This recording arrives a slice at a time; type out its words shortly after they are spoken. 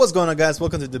What's going on, guys?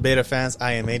 Welcome to Debater Fans.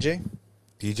 I am AJ.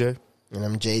 DJ. And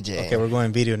I'm JJ. Okay, we're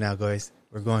going video now, guys.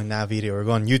 We're going now video. We're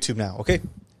going YouTube now, okay?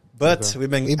 But Okay.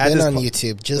 we've been on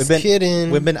YouTube. Just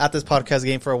kidding. We've been at this podcast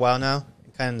game for a while now,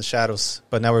 kind of in the shadows.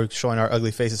 But now we're showing our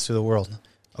ugly faces to the world,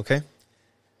 okay?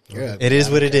 You're ugly. It is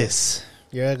what it is.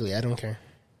 You're ugly. I don't care.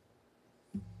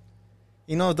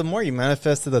 You know, the more you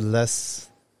manifest it, the less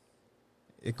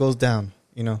it goes down,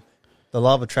 you know? The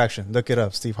law of attraction. Look it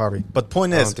up, Steve Harvey. But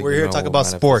point is, we're here to talk about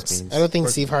sports. I don't think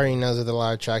Steve Harvey knows what the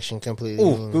law of attraction completely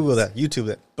means. Google that. YouTube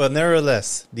that. But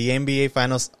nevertheless, the NBA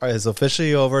Finals is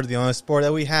officially over. The only sport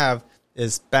that we have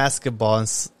is basketball.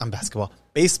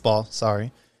 Baseball,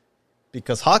 sorry.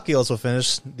 Because hockey also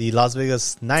finished. The Las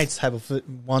Vegas Knights have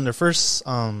won their first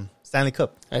Stanley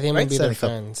Cup. I think maybe they're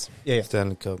fans. Yeah.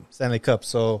 Stanley Cup. Stanley Cup.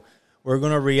 So we're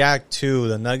going to react to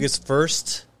the Nuggets'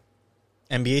 first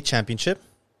NBA championship.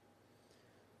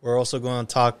 We're also going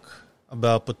to talk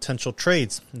about potential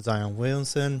trades. Zion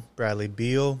Williamson, Bradley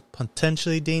Beal,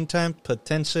 potentially Dame Time,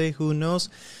 potentially, who knows.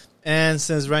 And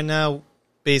since right now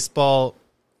baseball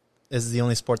is the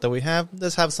only sport that we have,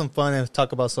 let's have some fun and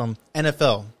talk about some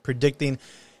NFL, predicting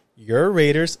your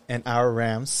Raiders and our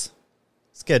Rams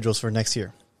schedules for next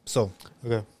year. So,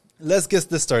 okay, let's get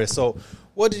this started. So,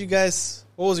 what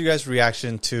was your guys'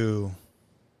 reaction to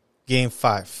Game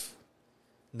 5?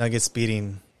 Nuggets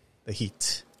beating the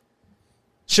Heat.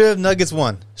 Should have Nuggets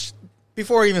won.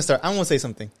 Before we even start, I want to say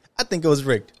something. I think it was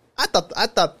rigged. I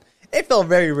thought it felt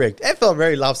very rigged. It felt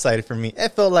very lopsided for me.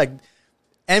 It felt like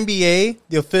NBA,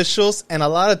 the officials, and a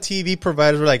lot of TV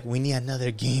providers were like, we need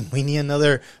another game. We need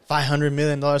another $500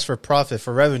 million for profit,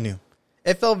 for revenue.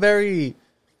 It felt very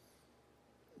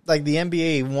like the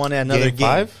NBA wanted another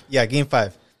game. 5? Yeah, Game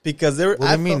 5. Because there were.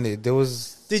 There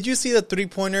was. Did you see the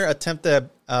 3-pointer attempt that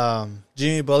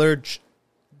Jimmy Butler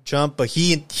jumped, but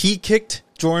he kicked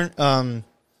Aaron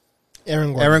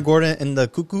Gordon in the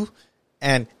cuckoo,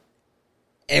 and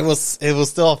it was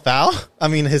still a foul. I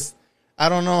mean, I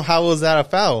don't know how was that a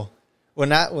foul. When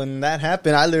that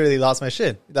happened, I literally lost my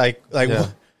shit. Like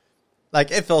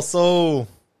it felt so.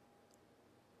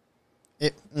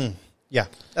 Yeah,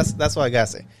 that's what I gotta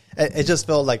say. It just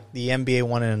felt like the NBA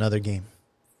wanted another game.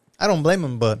 I don't blame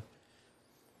them, but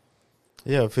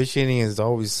yeah, officiating is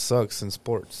always sucks in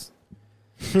sports.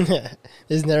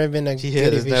 There's never been a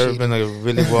there's never been a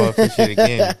really well officiated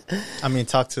game. I mean,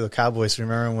 talk to the Cowboys.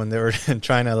 Remember when they were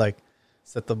trying to like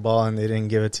set the ball and they didn't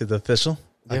give it to the official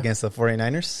against the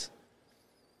 49ers?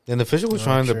 And the official was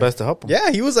trying their best to help him.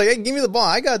 Yeah, he was like, hey, give me the ball.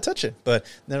 I got to touch it. But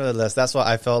nevertheless, that's what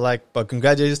I felt like. But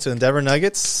congratulations to Endeavor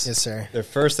Nuggets. Yes, sir. Their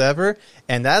first ever.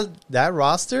 And that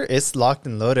roster is locked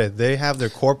and loaded. They have their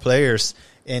core players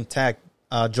intact.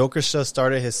 Joker just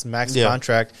started his max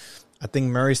contract. I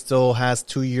think Murray still has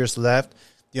 2 years left.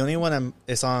 The only one that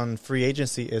is on free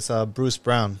agency is Bruce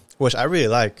Brown, which I really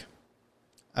like.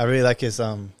 I really like his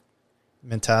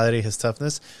mentality, his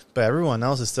toughness. But everyone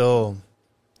else is still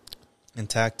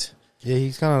intact. Yeah,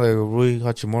 he's kind of like Rui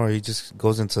Hachimura. He just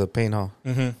goes into the paint, huh?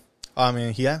 Mm-hmm. I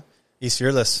mean, he's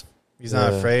fearless. He's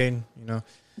not afraid, you know.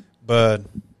 But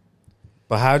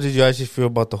how did you actually feel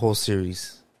about the whole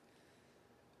series?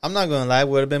 I'm not going to lie.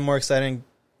 Would have been more exciting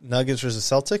Nuggets versus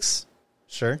Celtics.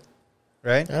 Sure.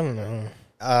 Right? I don't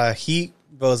know. Heat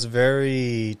was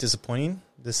very disappointing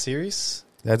this series.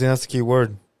 I think that's the key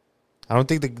word. I don't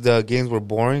think the games were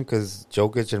boring because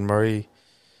Jokic and Murray,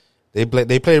 they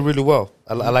played really well.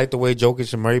 I like the way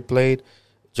Jokic and Murray played.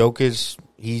 Jokic,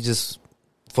 he just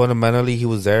fundamentally he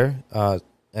was there,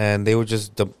 and they were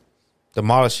just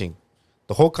demolishing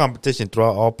the whole competition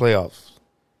throughout all playoffs.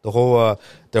 Their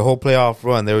whole playoff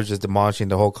run, they were just demolishing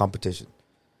the whole competition,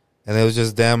 and it was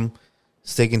just them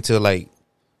sticking to like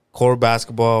core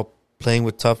basketball, playing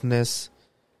with toughness.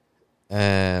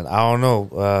 And I don't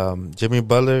know, Jimmy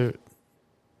Butler,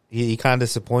 he kind of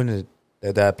disappointed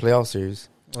at that playoff series.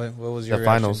 What was your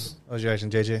finals? What was your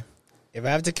reaction, JJ? If I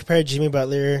have to compare Jimmy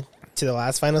Butler to the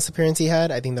last finals appearance he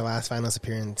had, I think the last finals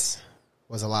appearance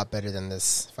was a lot better than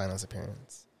this finals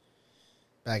appearance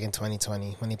back in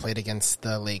 2020 when he played against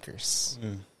the Lakers.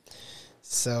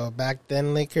 So back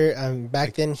then,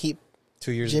 Heat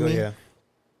 2 years Jimmy ago,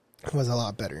 was a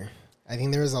lot better. I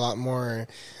think there was a lot more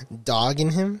dog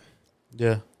in him.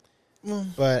 Yeah.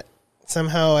 But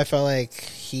somehow I felt like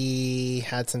he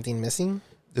had something missing.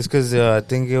 Just because I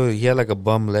think he had like a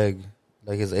bum leg.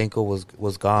 Like his ankle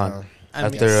was gone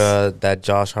after that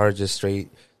Josh Hart just straight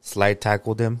slide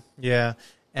tackled him. Yeah.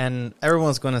 And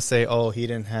everyone's going to say, oh, he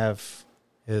didn't have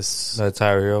his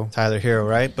Tyler Hero,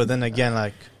 right? But then again,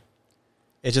 like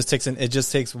it just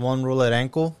takes one rule at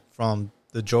ankle from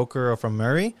the Joker or from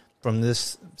Murray from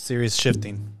this series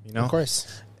shifting, you know? Of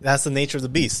course. that's the nature of the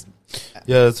beast.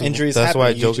 Yeah, Injuries that's happen, why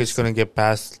you Jokic just- couldn't get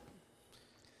past.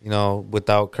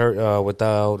 Without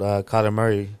Kyler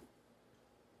Murray.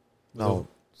 No,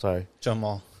 sorry,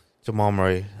 Jamal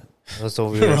Murray. That's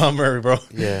over here. Jamal Murray, bro.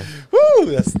 Yeah, Woo,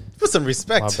 that's put some my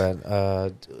respect. bad.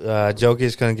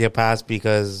 Jokic couldn't get past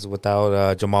because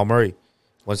without Jamal Murray.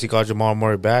 Once he got Jamal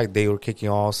Murray back, they were kicking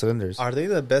all cylinders. Are they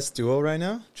the best duo right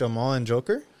now, Jamal and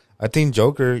Joker? I think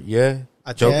Joker, yeah.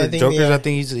 I think- Joker, Yeah, I think Joker's. they are. I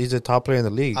think he's a top player in the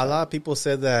league. A lot of people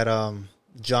said that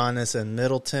Giannis and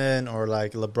Middleton or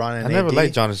like LeBron and I never AD.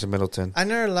 liked Jonathan Middleton. I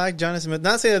never liked Giannis.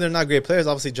 Not saying that they're not great players.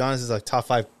 Obviously, Giannis is like top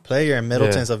 5 player, and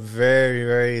Middleton's a very,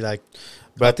 very like.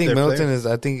 But I up think there Middleton player. is.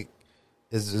 I think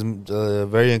is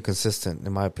very inconsistent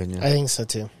in my opinion. I think so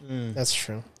too. Mm. That's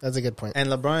true. That's a good point. And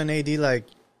LeBron and AD, like,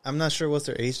 I'm not sure what's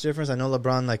their age difference. I know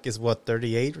LeBron like is what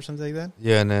 38 or something like that,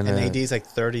 yeah, and then and AD is like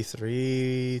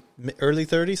 33, early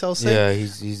 30s. I'll say. yeah,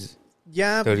 he's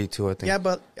Yeah, 32. I think. yeah,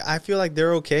 but I feel like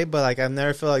they're okay. But like I've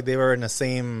never felt like they were in the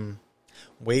same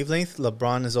wavelength.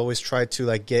 LeBron has always tried to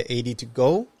like get AD to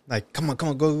go, like come on,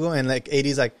 go, and like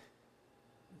AD's like,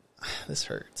 this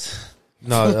hurts.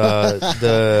 No,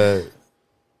 the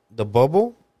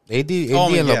bubble. AD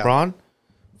Oh, and yeah. LeBron,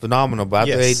 phenomenal. But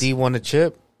after Yes. AD won the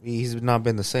chip, he's not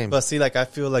been the same. But see, like I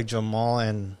feel like Jamal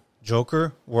and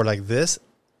Joker were like this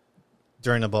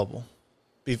during the bubble.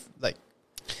 Like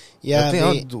Yeah, I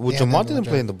think they Jamal had that didn't one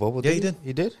play in drive. the bubble. Yeah, did he did.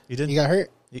 He did. you did. He got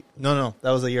hurt. No,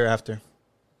 that was a year after.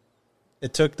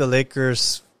 It took the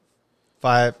Lakers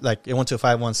 5. Like it went to a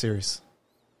 5-1 series.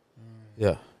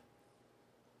 Yeah.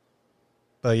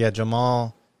 But yeah,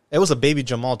 Jamal. It was a baby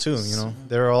Jamal too. You know,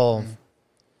 they're all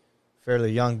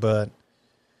fairly young, but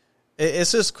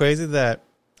it's just crazy that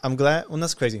I'm glad. Well,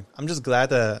 that's crazy. I'm just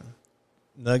glad that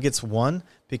Nuggets won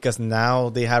because now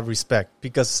they have respect.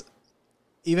 Because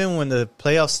even when the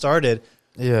playoffs started,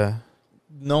 Yeah.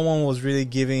 no one was really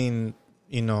giving.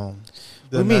 You know,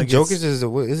 What do you mean? Nuggets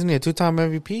Jokic isn't he a 2-time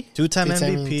MVP? two-time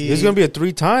Two-time MVP. He's gonna be a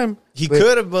 3-time. He but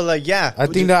could have, but like, yeah,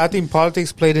 I think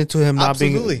politics played into him not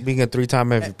Absolutely. being a 3-time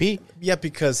MVP. Yeah,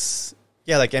 because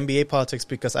like NBA politics.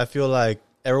 Because I feel like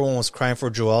everyone was crying for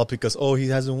Joel because he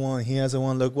hasn't won. He hasn't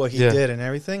won. Look what he Yeah. did and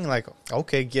everything. Like,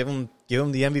 okay, give him the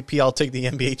MVP. I'll take the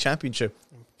NBA championship.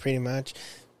 Pretty much.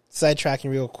 Sidetracking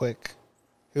real quick.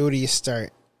 Who do you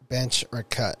start? Bench or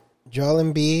cut? Joel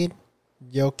Embiid,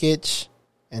 Jokic,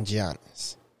 and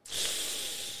Giannis.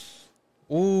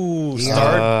 Ooh, Yeah.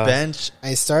 start bench.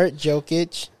 I start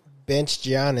Jokic, bench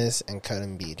Giannis, and cut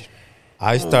Embiid.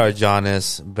 I start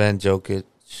Giannis, Ben Jokic,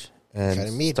 and Cut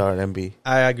Embiid. start MB.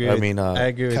 I agree. I with, mean, I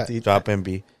agree with cut. you. Drop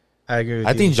MB. I agree with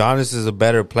I you. think Giannis is a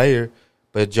better player,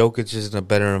 but Jokic is in a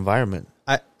better environment.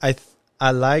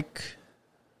 I like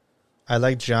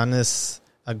Giannis'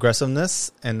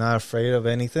 aggressiveness and not afraid of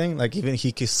anything. Like even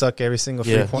he could suck every single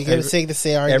free Yeah. point. You can take the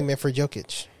same argument for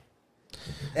Jokic.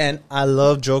 And I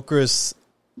love Joker's.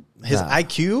 His Nah.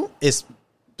 IQ is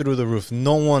through the roof.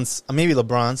 No one's, maybe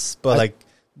LeBron's, but like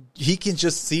he can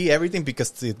just see everything because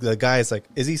the guy is like,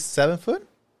 is he 7 foot?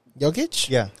 Jokic?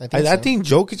 Yeah. I think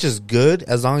Jokic is good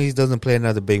as long as he doesn't play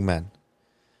another big man.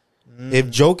 If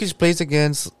Jokic plays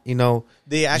against,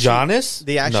 They actually, Giannis,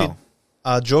 They actually,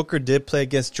 no. Joker did play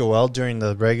against Joel during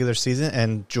the regular season,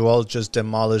 and Joel just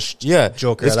demolished Yeah,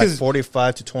 Joker it's at like 'cause,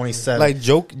 45 to 27. like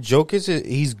Jokic,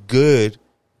 he's good,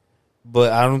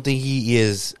 but I don't think he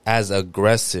is as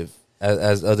aggressive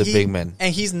as other big men.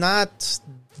 And he's not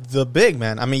the big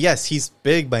man. I mean, yes, he's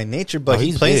big by nature, but Oh, he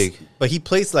he's plays. big. But he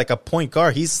plays like a point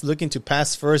guard. He's looking to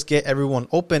pass first, get everyone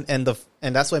open, and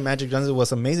that's why Magic Johnson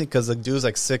was amazing because the dude's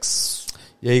like 6.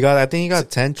 Yeah, I think he got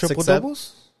 10 triple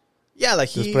doubles Yeah,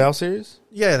 like this he. playoff series.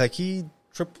 Yeah, like he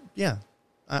triple. Yeah,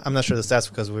 I'm not sure the stats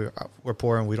because we're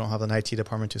poor and we don't have an IT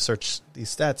department to search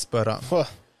these stats. But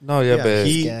No, yeah, but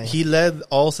he led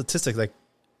all statistics like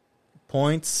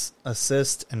points,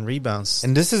 assists, and rebounds.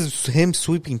 and this is him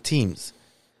sweeping teams.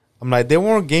 I'm like, they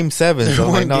weren't game 7. So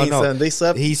I'm like, no. They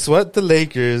swept He swept the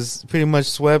Lakers, pretty much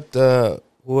swept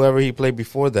whoever he played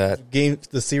before that.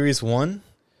 the series 1.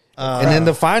 And then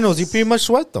the finals, he pretty much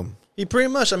swept them. He pretty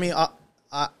much. I mean,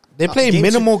 They played game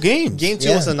minimal games. Game 2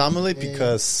 Yeah. was an anomaly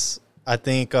because I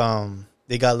think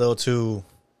they got a little too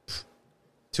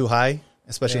high,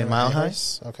 especially in Mile High.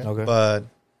 Okay. Okay. But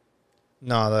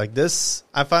no, like this,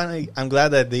 I'm glad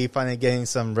that they finally getting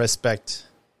some respect.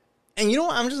 And you know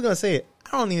what? I'm just gonna say it.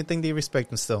 I don't even think they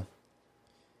respect him still.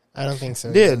 I don't think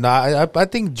so. Yeah, no, I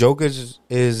think Jokic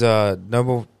is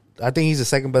number. I think he's the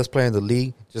second best player in the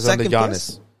league, just Second under Giannis.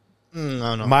 best?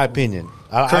 No. My opinion.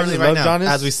 I Currently, just right love now, Giannis.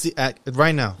 as we see,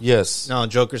 right now, Yes. no,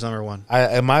 Joker's number 1.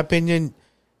 In my opinion,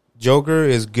 Joker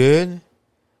is good,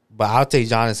 but I'll take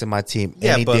Giannis in my team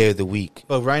Yeah, any but- day of the week.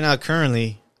 But right now,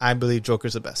 currently, I believe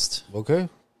Joker's the best. Okay, Who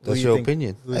that's do you your think?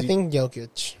 opinion. I think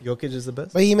Jokic. Jokic is the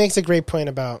best. But he makes a great point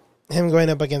about him going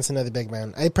up against another big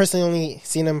man. I personally only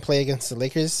seen him play against the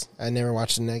Lakers. I never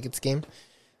watched the Nuggets game.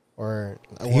 Or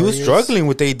He was struggling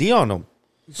with AD on him.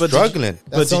 But Struggling.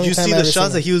 But That's the did only you time see I the ever shots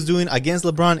seen that him. he was doing against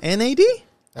LeBron and AD?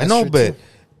 I know, true, but too.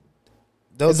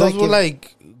 those like were if-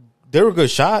 like they were good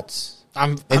shots,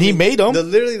 he made them.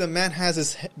 Literally, the man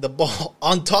has the ball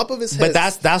on top of his head.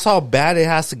 But that's how bad it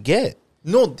has to get.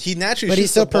 no, he naturally. But he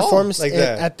shoots still the ball performs like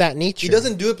that. at that nature. He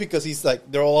doesn't do it because he's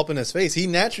like they're all up in his face. He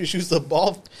naturally shoots the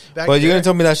ball back. But you're there. gonna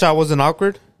tell me that shot wasn't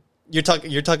awkward? You're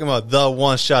talking about the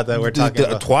one shot that we're talking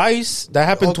about. Twice. That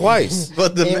happened Okay. twice.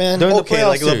 But the Hey, man. During the okay, playoff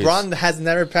like series. LeBron has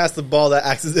never passed the ball that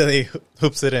accidentally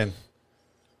hoops it in.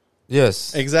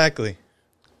 Yes. Exactly.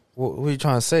 What are you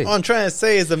trying to say? All I'm trying to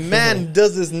say is the man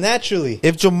does this naturally.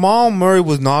 If Jamal Murray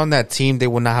was not on that team, they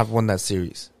would not have won that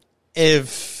series.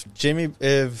 Yes,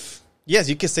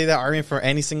 you could say that argument for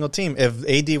any single team. If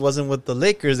AD wasn't with the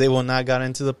Lakers, they will not got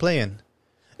into the play-in.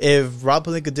 If Rob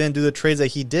Pelinka didn't do the trades that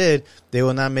he did, they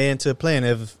will not made it into the play-in.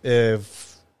 If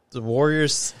the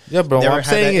Warriors Yeah, bro. never What I'm had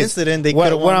saying that is, incident, they what,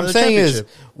 could have won I'm the saying is, championship.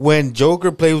 when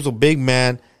Joker plays with a big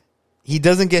man, he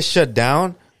doesn't get shut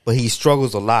down, but he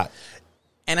struggles a lot.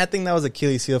 And I think that was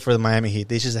Achilles' heel for the Miami Heat.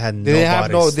 They just had They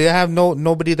have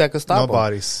nobody that could stop no him.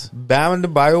 bodies. Bam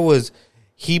Adebayo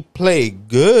he played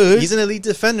good, He's an elite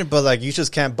defender, but like you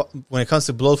just can't. When it comes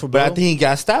to blow for but blow, I think he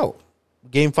gassed out.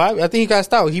 Game 5, I think he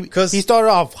gassed out. He 'Cause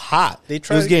started off hot. they He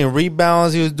tried was to- getting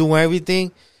rebounds. He was doing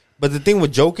everything. But the thing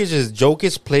with Jokic is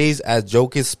Jokic plays at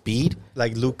Jokic's speed.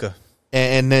 like Luka.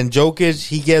 And then Jokic,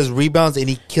 he gets rebounds and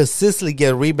he consistently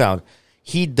gets rebound.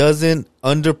 He doesn't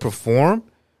underperform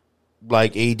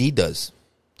like AD does.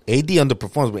 AD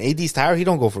underperforms. When AD's tired, he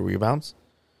don't go for rebounds.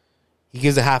 He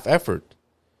gives a half effort.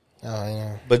 Oh,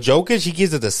 yeah. But Jokic, he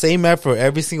gives it the same effort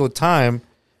every single time.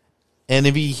 And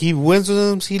if he wins with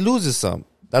them, he loses some.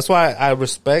 That's why I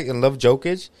respect and love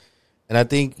Jokic. And I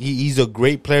think he's a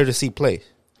great player to see play.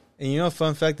 And you know, a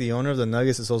fun fact: the owner of the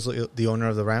Nuggets is also the owner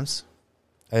of the Rams.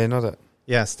 I didn't know that.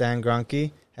 Yeah, Stan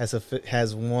Kroenke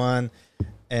has won,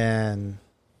 and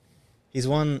he's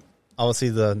won obviously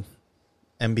the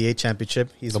NBA championship.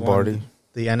 He's Lombardi. won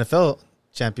the NFL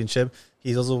championship.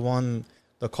 He's also won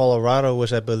the Colorado,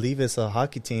 which I believe is a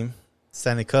hockey team,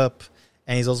 Stanley Cup,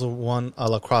 and he's also won a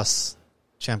lacrosse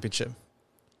championship.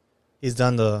 He's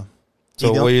done the.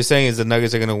 So what you're saying is the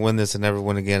Nuggets are going to win this and never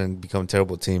win again and become a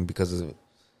terrible team because of it.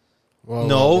 Whoa,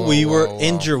 No, whoa, whoa, we were whoa.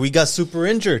 injured. We got super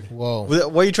injured. Whoa.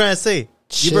 What are you trying to say?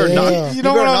 You better Chill. knock. You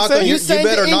know better what I'm knock saying? on You your- said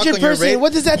better the knock injured on your person. Ra-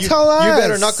 What does that you, tell us? You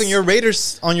better knock on your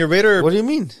Raiders. On your Raider. What do you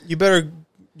mean? You better What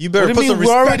do put you some mean? We're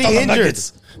respect already on the injured.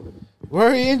 Nuggets. We're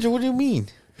already injured. What do you mean?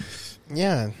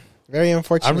 Yeah. Very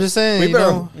unfortunate. I'm just saying. We You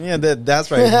better. know, Yeah, that's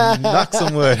right. Knock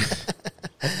some wood.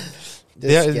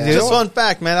 yeah, guy. you Just know- fun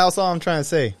fact, man. That's all I'm trying to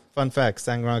say. Fun fact.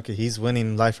 Stan Kroenke, he's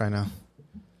winning life right now.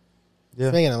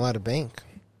 He's making a lot of bank.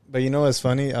 But you know what's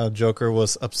funny? Joker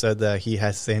was upset that he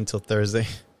has to stay until Thursday,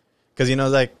 because how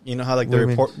What do you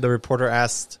mean? the reporter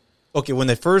asked, okay, when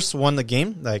they first won the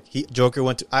game, like Joker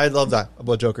went to. I love that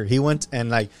about Joker. He went and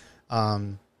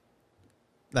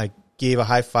gave a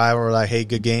high five or like, hey,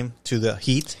 good game to the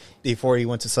Heat before he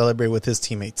went to celebrate with his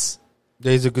teammates.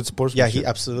 Yeah, he's a good sportsman. Yeah, he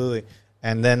absolutely.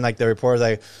 And then like the reporter's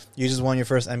like, you just won your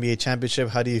first NBA championship.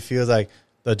 How do you feel? Like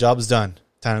the job's done.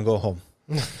 Time to go home.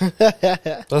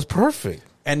 That's perfect.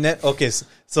 And then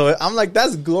so I'm like,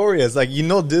 that's glorious. Like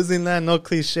Disneyland, no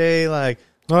cliche. Like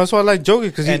No, that's why I like Joker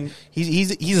because And-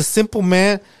 he's a simple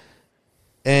man,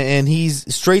 and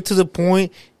he's straight to the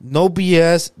point, no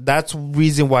BS. That's the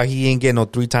reason why he ain't getting no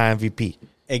 3-time MVP.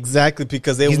 exactly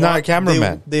because He's not a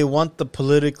cameraman. They want the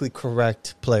politically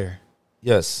correct player.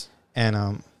 Yes,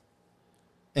 And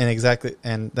exactly,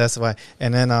 and that's why.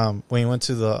 And then when he went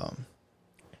to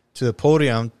the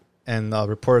podium, and the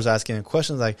reporters asking him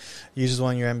questions like, "You just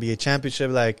won your NBA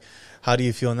championship. Like, how do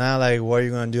you feel now? Like, what are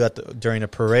you going to do during the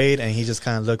parade?" And he just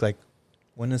kind of looked like,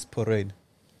 "When is parade?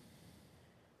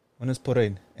 When is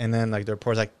parade?" And then like the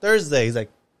reporter's like, "Thursday." He's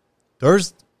like,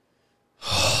 "Thursday."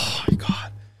 Oh my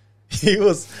god, he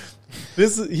was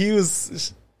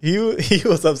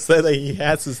upset that he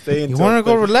had to stay. you want to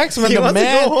go relax, man. He The wants to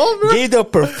man go home, bro. gave the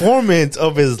performance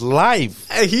of his life.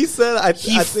 And he said, "I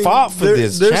think fought for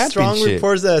this There's strong championship.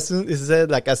 reports that as soon as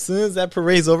that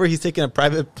parade's over, he's taking a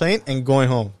private plane and going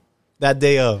home that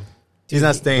day of. He's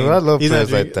not staying. Dude, I love He's not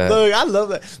players like doing- that. Look, I love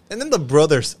that. And then the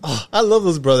brothers. Oh, I love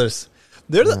those brothers.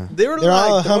 They were They're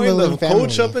all like a throwing the humbling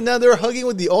coach family. up and down. They were hugging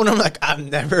with the owner. I'm like, I've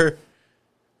never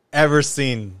ever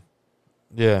seen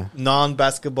Yeah,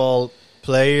 non-basketball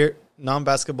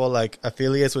like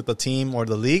affiliates with the team or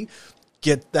the league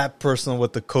get that personal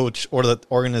with the coach or the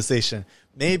organization.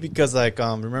 Maybe because, like,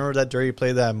 remember that dirty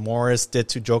play that Morris did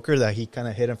to Joker, that he kind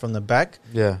of hit him from the back?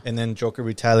 Yeah. And then Joker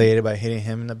retaliated by hitting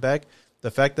him in the back.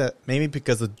 The fact that maybe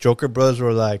because the Joker brothers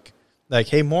were like,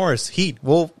 hey, Morris, Heat,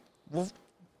 we'll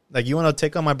like, you want to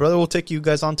take on my brother? We'll take you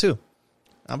guys on, too.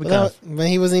 But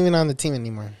he wasn't even on the team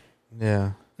anymore.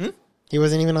 Yeah. He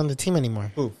wasn't even on the team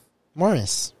anymore. Who?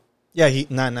 Morris. Yeah,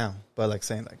 not now, but like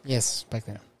saying like. Yes, back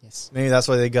then. Yes. Maybe that's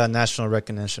why they got national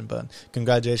recognition. But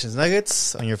congratulations,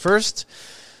 Nuggets, on your first.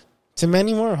 To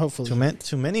many more, hopefully.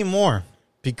 To many more.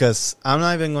 Because I'm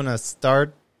not even going to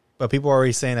start, but people are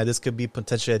already saying that this could be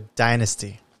potentially a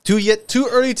dynasty. Too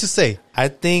early to say. I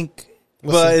think.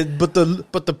 But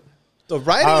the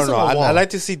writing I is don't know. on the wall. I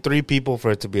like to see 3 people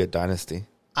for it to be a dynasty.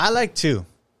 I like 2.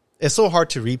 It's so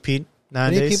hard to repeat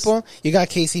nowadays. 3 people? You got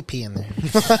KCP in there.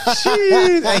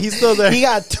 Jeez, and he's still there. He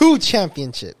got 2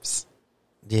 championships.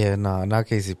 Yeah, no, not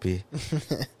KCP.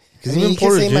 Because you even can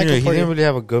Porter say Jr., Michael he Porter. didn't really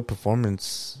have a good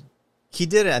performance. He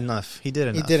did it enough. He did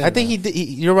enough. I think he did.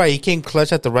 You're right. He came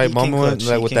clutch at the right He came moment, clutch.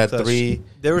 like He with came that clutch. 3.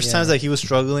 There was times that he was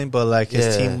struggling, but like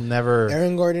his team never.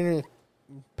 Aaron Gordon,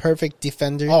 perfect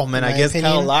defender. Oh man, I guess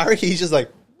Kyle Lowry. He's just like,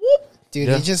 whoop. Dude,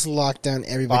 Yeah. he just locked down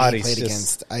everybody he Bodies played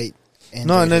just- against. And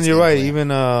then you're right. Even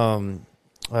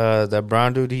that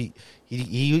Brown dude,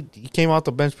 he came out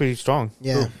the bench pretty strong.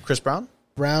 Yeah. Who? Chris Brown.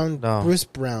 No. Bruce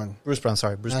Brown. Bruce Brown.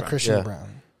 Sorry, Bruce Not Brown. Christian Yeah.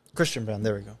 Brown. Christian Brown.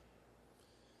 There we go.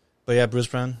 But yeah, Bruce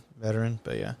Brown, veteran.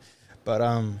 But yeah,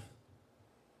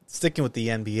 sticking with the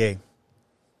NBA.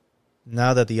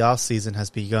 Now that the offseason has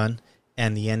begun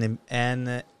and the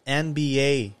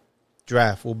NBA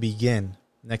draft will begin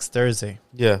next Thursday,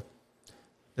 Yeah.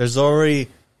 there's already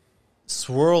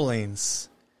swirlings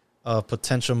of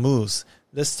potential moves.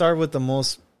 Let's start with the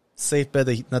most safe bet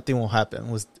that nothing will happen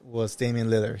was Damian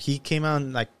Lillard. He came out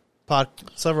in like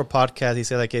several podcasts. He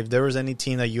said like if there was any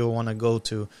team that you want to go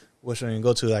to, which one you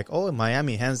go to? Like, oh,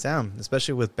 Miami, hands down,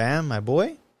 especially with Bam, my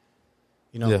boy.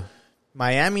 You know, Yeah.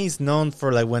 Miami's known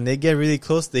for like when they get really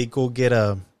close, they go get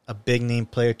a big name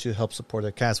player to help support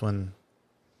their cast. When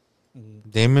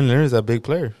Damian Lillard is a big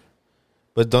player.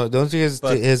 But don't you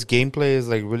think his gameplay is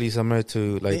like really similar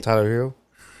to like Tyler Hero?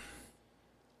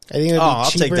 I think I'll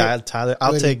take Tyler.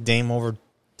 I'll take Dame over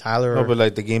Tyler. No, but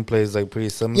like the gameplay is like pretty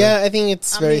similar. Yeah, I think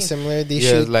it's very similar. They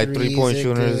shoot like threes, 3-point they're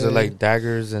shooters good. are like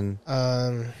daggers and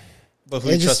but who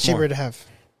it's you just trust cheaper more? to have.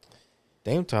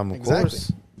 Dame time, of Exactly.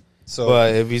 course. So,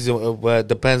 But if he's but it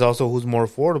depends also who's more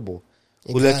affordable.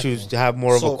 Who lets you have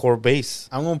more of a core base.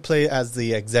 I'm going to play as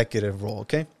the executive role,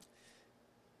 okay?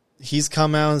 He's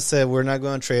come out and said we're not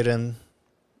going to trade him.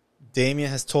 Damian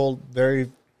has told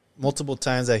multiple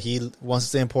times that he wants to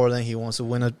stay in Portland. He wants to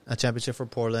win a championship for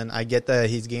Portland. I get that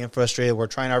he's getting frustrated. We're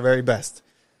trying our very best.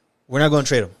 We're not going to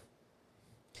trade him.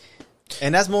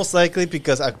 And that's most likely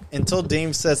because until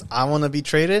Dame says, I want to be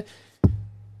traded,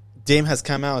 Dame has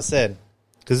come out and said.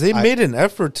 Because they made an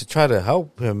effort to try to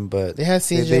help him, but They had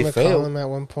CJ they failed. McCollum at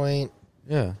one point.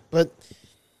 Yeah. But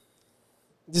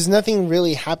there's nothing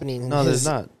really happening in No, his there's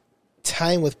not.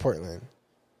 time with Portland.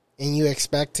 And you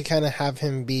expect to kind of have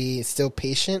him be still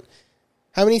patient.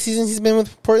 How many seasons he's been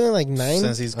with Portland? Like 9?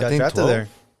 Since he's I got think drafted 12. there.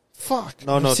 Fuck.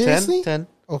 No, Seriously? 10.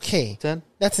 Okay. 10.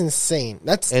 That's insane.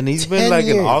 That's And he's 10 been like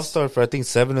years. an all-star for, I think,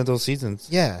 7 of those seasons.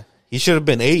 Yeah. He should have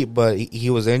been 8, but he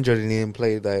was injured and he didn't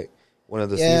play like one of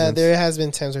the Yeah, seasons. there has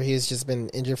been times where he's just been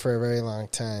injured for a very long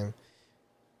time.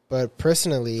 But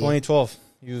personally, 2012,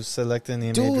 you selected in the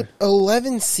NBA. dude,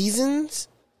 11 seasons?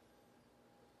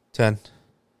 10.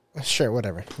 Sure,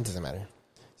 whatever. It doesn't matter.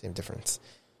 Same difference.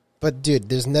 But, dude,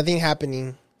 there's nothing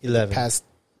happening in 11. the past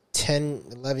 10,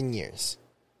 11 years.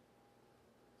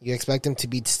 You expect him to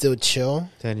be still chill?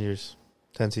 10 years.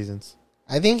 10 seasons.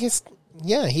 I think he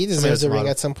deserves a ring tomorrow.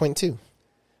 at some point, too.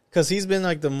 Because he's been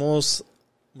like the most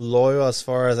loyal as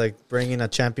far as like bringing a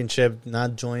championship,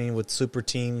 not joining with super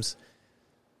teams.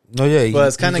 No, yeah, But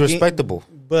it's he's kinda respectable.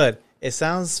 But it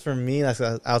sounds for me like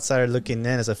an outsider looking in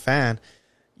as a fan,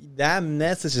 that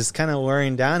message is kind of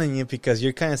wearing down in you because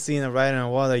you're kind of seeing it right on the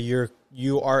wall that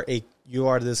you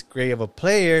are this great of a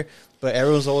player, but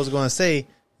everyone's always going to say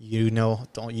you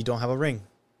don't have a ring,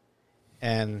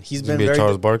 and he's been very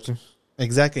Charles Barkley.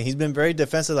 exactly. He's been very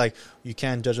defensive. Like you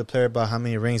can't judge a player by how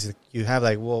many rings you have.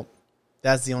 Like, well,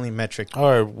 that's the only metric.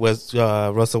 Or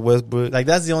Russell Westbrook. Like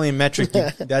that's the only metric.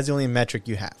 That's the only metric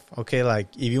you have. Okay, like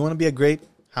if you want to be a great,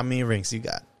 how many rings you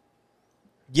got?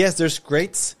 Yes, there's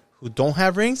greats who don't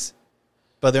have rings,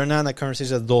 but they're not in that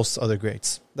conversation as those other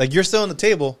greats. Like you're still on the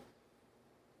table,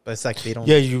 but it's like they don't.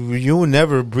 Yeah, you will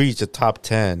never breach a top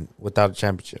 10 without a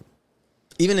championship.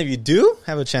 Even if you do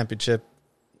have a championship,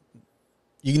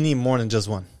 you need more than just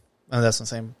one. And that's what I'm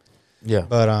saying. Yeah.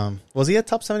 But was he a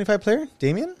top 75 player,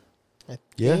 Damian? I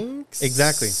Yeah. think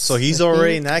Exactly. So he's I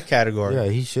already think- in that category. Yeah,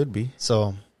 he should be.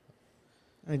 So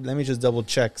let me just double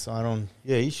check. So I don't.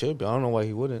 Yeah, he should be. I don't know why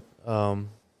he wouldn't.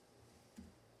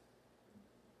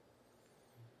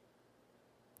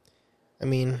 I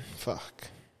mean, fuck.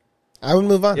 I would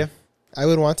move on. Yeah. I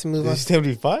would want to move on. Is he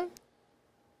 75?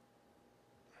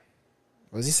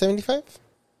 Was he 75?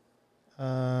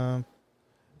 No,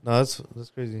 that's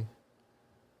crazy.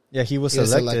 Yeah, he was He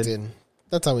was selected. selected.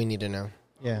 That's all we need to know.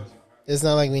 Yeah, It's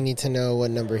not like we need to know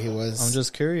what number he was. I'm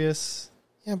just curious.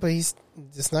 Yeah, but it's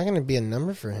not going to be a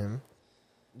number for him.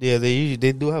 Yeah, they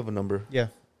do have a number. Yeah,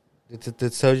 It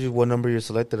tells you what number you're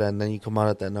selected at, and then you come out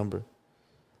at that number.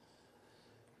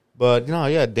 But no,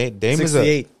 yeah, Dame is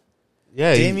 68.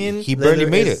 yeah. Damian He barely Lillard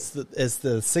made it. is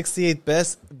the 68th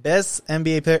best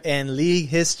NBA player in league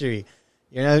history.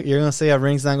 You're gonna say a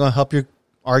ring's not gonna help your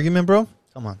argument, bro?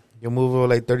 Come on. You'll move over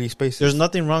like 30 spaces. There's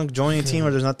nothing wrong joining a team, or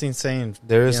there's nothing saying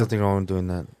There is yeah, something wrong with doing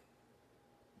that.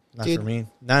 Not Dude. for me.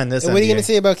 Not in this. And what are you NBA. going to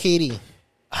say about KD?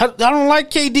 I don't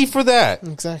like KD for that.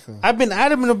 Exactly. I've been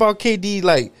adamant about KD.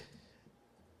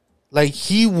 Like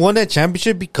he won that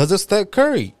championship because of Steph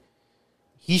Curry.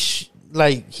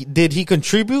 Did he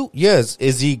contribute? Yes.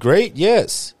 Is he great?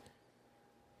 Yes.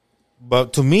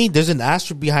 But to me, there's an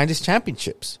asterisk behind his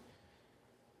championships.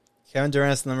 Kevin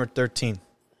Durant's number 13.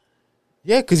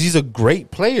 Yeah, because he's a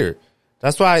great player.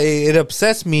 That's why it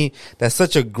upsets me that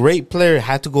such a great player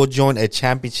had to go join a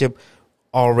championship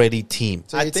already team.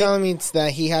 So I you're think- telling me it's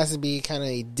that he has to be kind of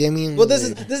a Damian Well, this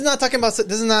Lillard. is not talking about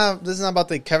this is not about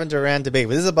the Kevin Durant debate,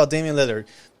 but this is about Damian Lillard.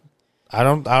 I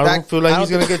don't Back- feel like I he's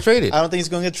don't gonna think- get traded. I don't think he's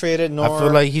going to get traded. Nor I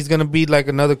feel like he's gonna be like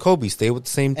another Kobe, stay with the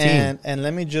same team. and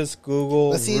let me just Google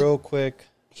Let's see. real quick.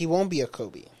 He won't be a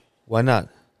Kobe Why not?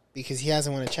 because he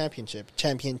hasn't won a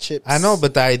championships. I know,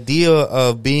 but the idea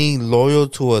of being loyal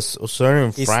to a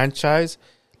certain He's- franchise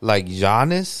like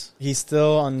Giannis, He's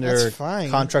still under That's fine.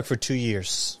 contract for 2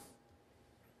 years.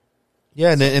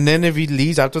 yeah, and then if he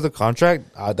leaves after the contract,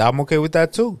 I'm okay with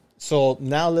that too. So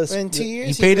now But in 2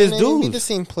 years, paid he's his not gonna be dues. the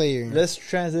same player. let's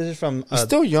transition from He's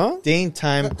still young. Dame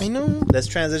time. I know. Let's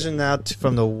transition now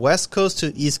from the West Coast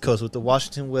to East Coast with the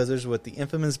Washington Wizards with the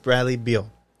infamous Bradley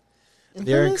Beal.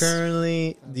 They're Infamous?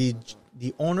 currently the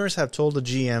owners have told the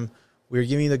GM, we're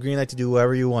giving you the green light to do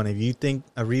whatever you want. If you think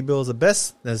a rebuild is the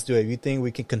best, let's do it. If you think we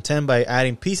can contend by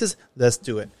adding pieces, let's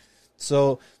do it.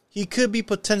 So he could be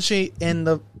potentially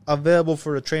available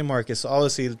for the trade market. So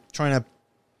obviously trying to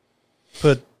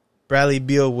put Bradley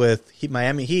Beal with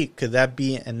Miami Heat, could that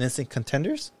be an instant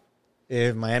contenders?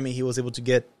 If Miami Heat was able to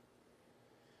get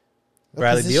What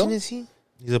Bradley position Beal? is he?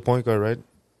 He's a point guard, right?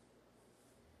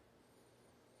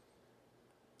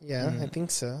 Yeah, I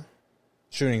think so.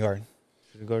 Shooting guard.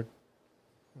 Shooting guard.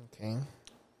 Okay.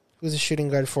 Who's a shooting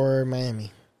guard for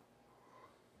Miami?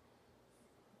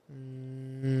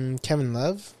 Kevin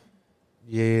Love?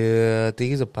 Yeah, I think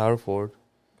he's a power forward.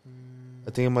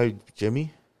 I think it might be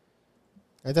Jimmy.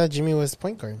 I thought Jimmy was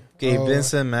point guard. Gabe Oh.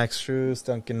 Vincent, Max Strus,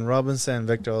 Duncan Robinson,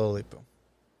 Victor Oladipo.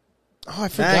 Oh, I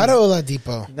forgot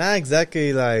Oladipo. Not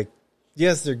exactly like,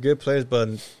 yes, they're good players, but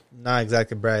not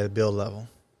exactly Bradley Beal level.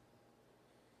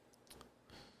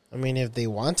 I mean, if they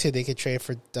want to, they could trade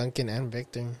for Duncan and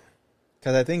Victor.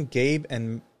 Because I think Gabe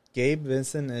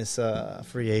Vincent is a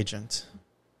free agent,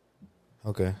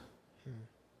 Okay.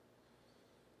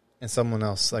 and someone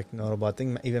else like notable. I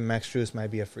think even Max Strus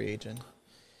might be a free agent.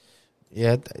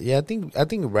 Yeah. I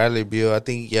think Bradley Beal. I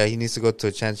think he needs to go to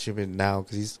a championship now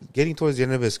because he's getting towards the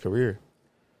end of his career.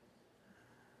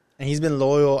 And he's been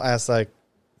loyal as like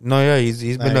No, yeah, he's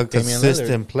been a Like Damian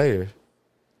consistent player.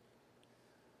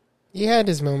 He had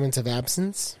his moments of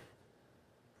absence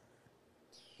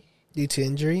due to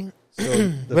injury.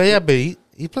 so. But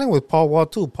he's playing with Paul Wall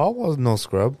too. Paul Wall's no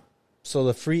scrub. So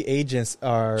the free agents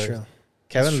are True.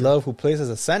 Kevin That's true. Love, who plays as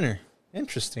a center.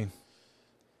 Interesting.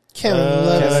 Kevin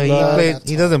Love. Kevin is Love. not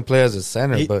He that doesn't play as a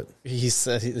center, He- but He's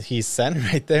center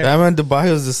right there. Bam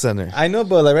Adebayo's the center. I know,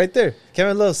 but like right there,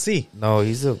 Kevin Love, C. No,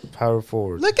 he's a power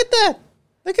forward. Look at that.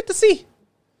 Look at the C. tall.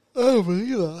 Oh,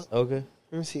 believe that. Okay.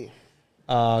 Let me see.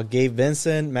 Gabe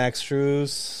Vincent, Max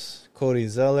Strus, Cody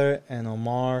Zeller, and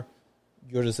Omar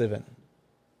Yurtseven.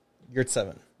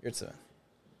 Yurtseven.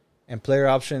 And player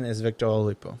option is Victor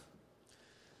Oladipo.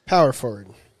 Power forward.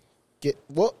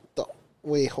 What the?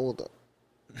 Wait, hold up.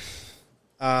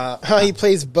 He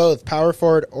plays both power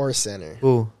forward or center.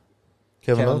 Who?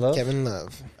 Kevin Kevin Love? Love? Kevin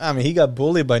Love. I mean, he got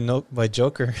bullied by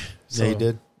Joker. Yeah, he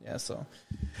did. Yeah, so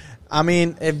I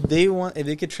mean, if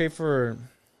they could trade for,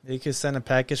 they could send a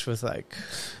package with like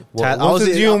What's obviously,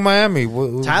 his deal in Miami?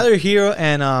 Tyler Hero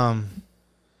and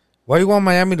Why do you want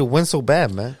Miami to win so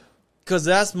bad, man? Because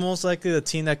that's most likely the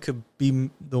team that could be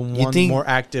the one think more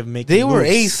active making They were moves.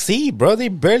 AC, bro. They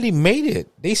barely made it.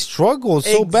 They struggled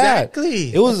so bad.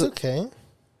 Exactly. It was. That's okay.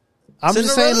 I'm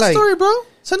just Cinderella saying, like, story, bro.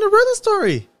 Cinderella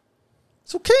story.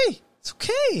 It's okay. It's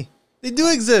okay. They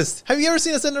do exist. Have you ever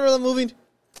seen a Cinderella movie?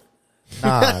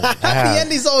 nah, The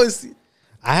ending's always.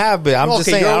 I have, but I'm just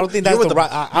Okay, saying. I you're- don't think that's you're the with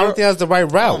right. I don't think that's the right Oh,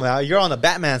 route. man, you're on the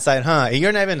Batman side, huh?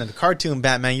 You're not even a cartoon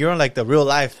Batman. You're on like the real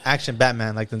life action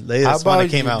Batman, like the How latest one about that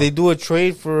came out. they do a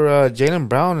trade for Jaylen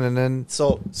Brown and then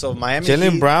So Miami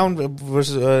Jaylen Heat, Brown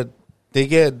versus they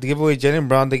give away Jaylen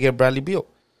Brown, they get Bradley Beal.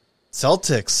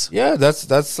 Celtics. Yeah,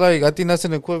 that's like I think that's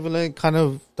an equivalent kind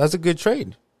of. That's a good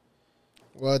trade.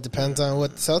 Well, it depends on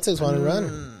what the Celtics want to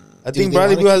run. I Do think they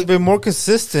Bradley wanna Beal has keep- been more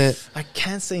consistent, I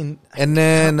can't say. and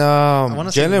then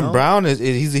wanna say Jaylen no. Brown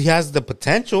he has the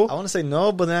potential. I want to say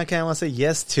no, but then I kind of want to say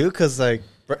yes too, because like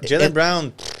Jalen And-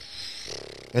 Brown.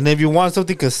 And if you want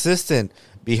something consistent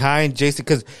behind Jason,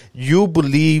 because you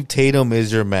believe Tatum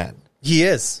is your man, He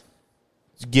is.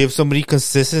 give somebody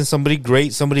consistent, somebody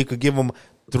great, somebody could give him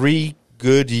 3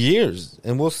 good years,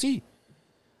 and we'll see.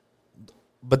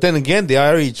 But then again, they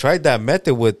already tried that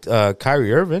method with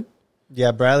Kyrie Irving.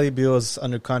 Yeah, Bradley Beal is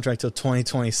under contract till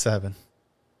 2027.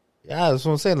 Yeah, that's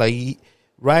what I'm saying. Like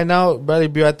right now, Bradley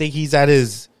Beal, I think he's at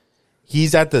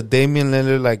the Damian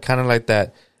Lillard, like kind of like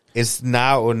that. It's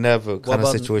now or never kind of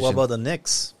situation. What about the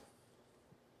Knicks?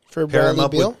 For Pair him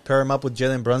Bradley Beal? up with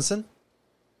Jalen Brunson.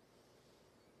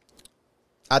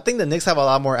 I think the Knicks have a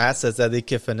lot more assets that they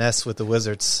can finesse with the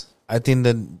Wizards. I think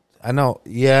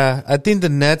I think the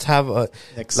Nets have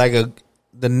Knicks.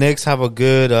 the Knicks have a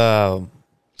good I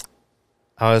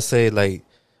would say like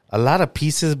a lot of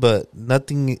pieces, but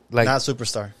nothing like Not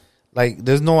superstar. like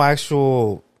there's no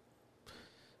actual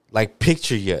like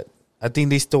picture yet. I think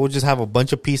they still just have a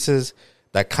bunch of pieces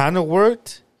that kind of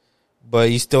worked,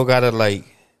 but you still gotta like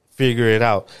figure it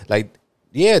out. Like,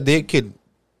 yeah, they could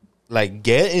like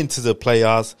get into the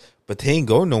playoffs, but they ain't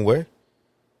go nowhere.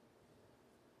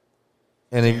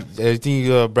 And if I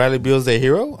think Bradley Beal's their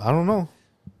hero, I don't know.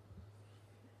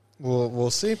 We'll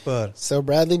see, but So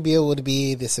Bradley Beal would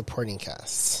be the supporting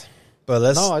cast.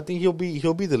 let's. No, I think he'll be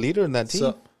the leader in that team.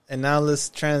 So, and now let's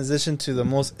transition to the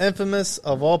most infamous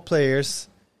of all players.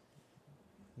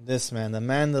 This man, the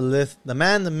man, the myth,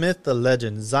 the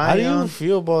legend, How do you Zion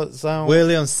feel about Zion?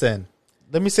 Williamson.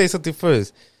 Let me say something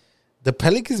first. The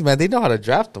Pelicans, man, they know how to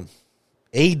draft them.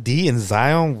 AD and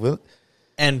Zion,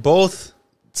 And both,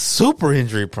 super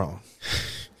injury prone.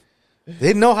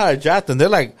 They know how to draft them. They're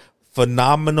like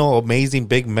phenomenal, amazing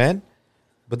big men,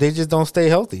 but they just don't stay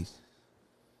healthy.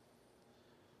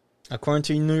 according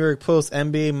to New York Post,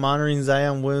 NBA monitoring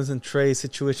Zion Williamson trade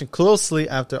situation closely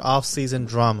after offseason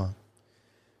drama.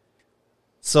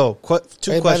 So, two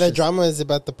Wait, by the questions. drama is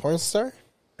about the porn star?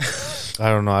 I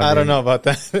don't know. I don't know about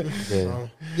that. Yeah.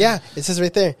 Yeah, it says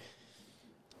right there.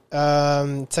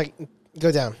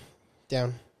 Go down.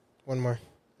 Down. One more.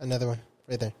 Another one.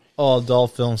 Right there. Oh,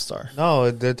 adult film star.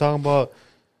 No, they're talking about.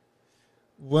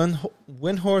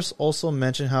 Windhorse also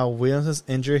mentioned how Williamson's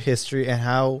injury history and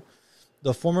how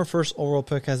the former first overall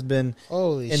pick has been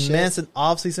Holy immense shit. in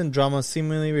off-season drama,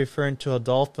 seemingly referring to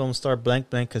adult film star blank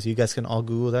blank, because you guys can all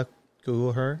Google that.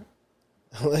 Google her.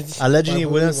 Allegedly, Why would we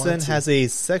Williamson want to? has a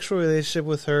sexual relationship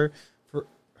with her for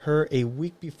her a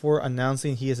week before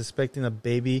announcing he is expecting a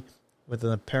baby with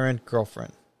an apparent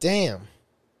girlfriend. Damn.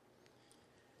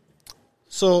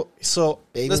 So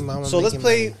Baby let's, mama so let's making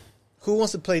play. money. Who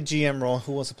wants to play GM role?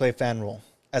 Who wants to play fan role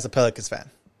as a Pelicans fan?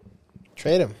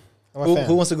 Trade him. I'm a fan.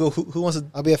 Who wants to go? Who wants to?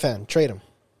 I'll be a fan. Trade him.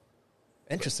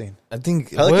 Interesting. I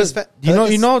think Pelicans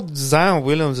you know Zion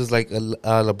Williams is like a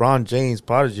LeBron James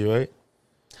prodigy, right?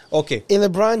 Okay, And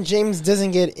LeBron James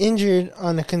doesn't get injured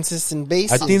on a consistent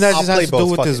basis. I think that I'll just play has to do both.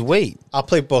 with Fuck his it. weight. I'll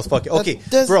play both. Fuck it. Okay,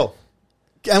 does- bro.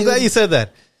 I'm glad you said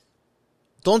that.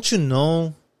 Don't you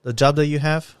know the job that you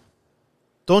have?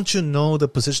 Don't you know the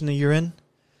position that you're in?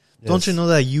 Don't you know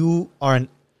that you are an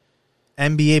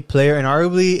NBA player, and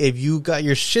arguably, if you got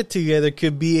your shit together,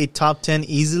 could be a top 10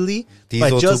 easily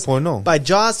Diesel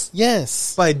 2.0.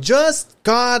 Yes. by just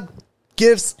God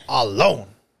gifts alone.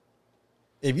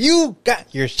 If you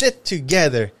got your shit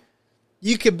together,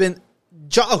 you could been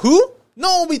who?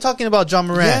 No, we talking about John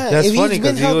Morant. Yeah. That's If he's funny because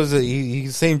been he help- was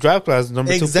he's same draft class,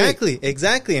 number 2 pick.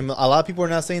 Exactly. And a lot of people are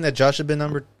now saying that Josh should have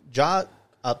been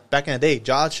back in the day,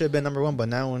 Josh should have been number 1, but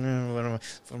now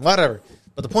whatever.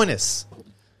 But the point is,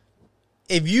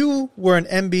 if you were an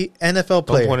NFL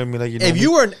player, point at me like you know if me.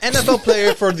 you were an NFL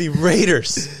player for the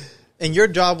Raiders, and your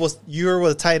job was you were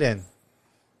a tight end,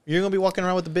 you're gonna be walking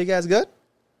around with the big ass gut.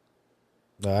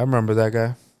 I remember that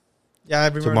guy. Yeah, I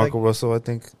remember. DeMarco Russell, I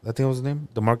think it was his name.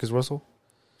 DeMarcus Russell.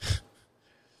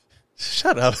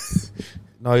 Shut up.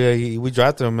 No, yeah, we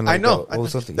drafted him. In like I know.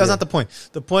 something. That's not the point.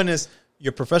 The point is,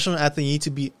 you're a professional athlete. You need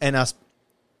to be, and as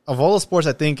of all the sports,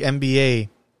 I think NBA,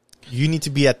 you need to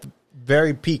be at the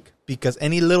very peak because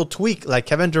any little tweak, like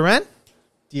Kevin Durant,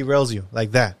 derails you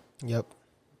like that. Yep.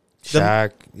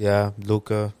 Shaq,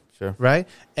 Luka, sure. Right?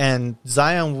 And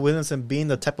Zion Williamson being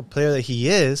the type of player that he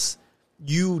is,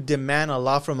 you demand a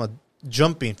lot from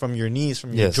jumping from your knees,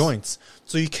 from your joints.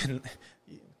 So you can,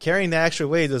 carrying the extra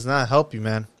weight does not help you,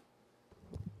 man.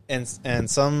 And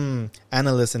some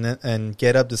analysts and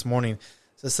Get Up this morning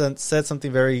said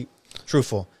something very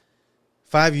truthful.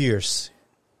 5 years.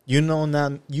 You know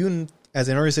now, you as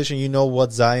an organization, you know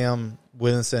what Zion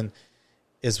Williamson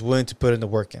is willing to put in the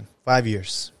work in. 5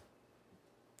 years.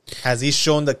 Has he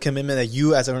shown the commitment that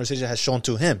you as an organization has shown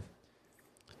to him?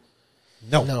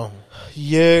 No.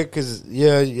 Yeah, because,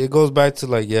 it goes back to,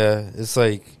 like, it's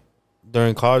like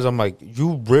during college, I'm like,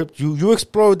 you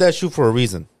explored that shoe for a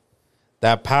reason.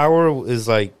 That power is,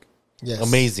 like,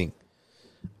 amazing.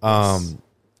 But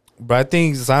I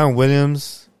think Zion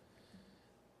Williams,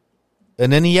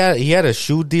 and then he had a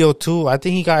shoe deal, too. I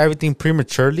think he got everything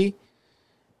prematurely,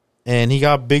 and he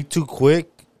got big too quick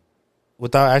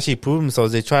without actually proving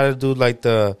themselves. They try to do, like,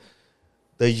 the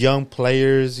young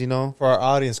players, you know. For our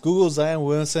audience, Google Zion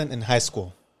Williamson in high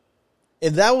school.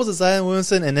 If that was a Zion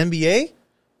Williamson in NBA,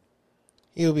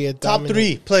 he would be a top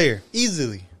 3 player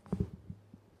easily.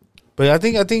 But I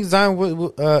think Zion,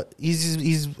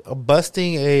 he's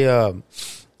busting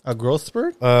a growth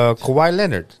spurt. Kawhi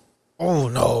Leonard. Oh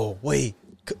no! Wait,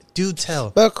 do tell.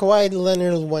 But Kawhi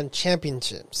Leonard won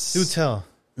championships. Do tell.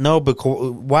 No, but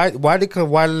why did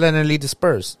Kawhi Leonard lead the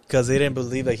Spurs? Because they didn't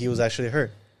believe that he was actually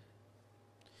hurt.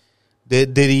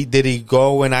 Did he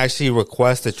go and actually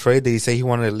request a trade? Did he say he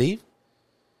wanted to leave?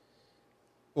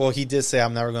 Well, he did say,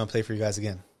 "I'm never going to play for you guys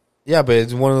again." Yeah, but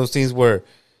it's one of those things where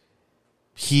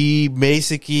he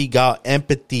basically got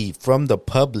empathy from the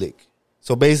public.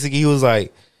 So basically, he was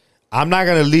like, "I'm not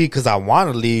going to leave because I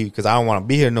want to leave because I don't want to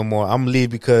be here no more. I'm going to leave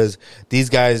because these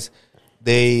guys,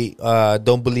 they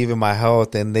don't believe in my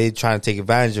health and they trying to take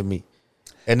advantage of me."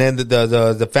 And then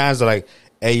the fans are like,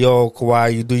 "Hey, yo,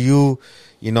 Kawhi,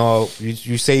 you know,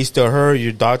 you say you still hurt.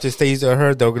 Your doctor says you still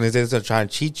hurt. The organizations are trying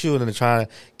to cheat you and they're trying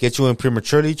to get you in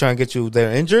prematurely, trying to get you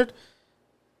there injured.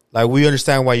 Like, we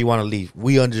understand why you want to leave.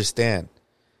 We understand."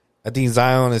 I think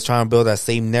Zion is trying to build that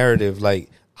same narrative. Like,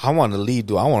 I want to leave,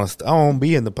 dude. I want to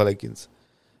be in the Pelicans.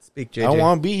 Speak, JJ. I don't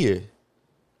want to be here.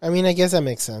 I mean, I guess that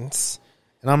makes sense.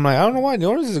 And I'm like, I don't know why. New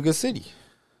Orleans is a good city.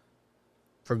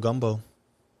 For gumbo.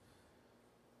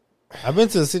 I've been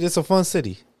to the city. It's a fun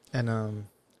city. And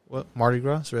what Mardi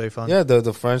Gras is really fun. Yeah,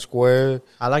 the French Square.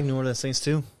 I like New Orleans Saints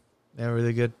too. They're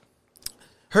really good.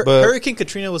 Hurricane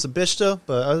Katrina was a bitch though,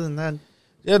 but other than that,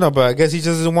 yeah, no. But I guess he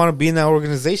just doesn't want to be in that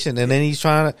organization, and then he's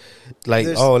trying to, like,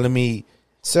 let me.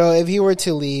 So if he were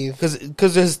to leave,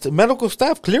 because his medical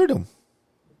staff cleared him.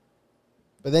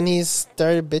 But then he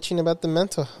started bitching about the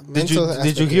mental. Did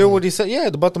you hear what he said? Yeah,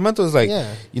 about the mental. It's like,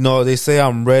 yeah. You know, they say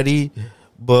I'm ready,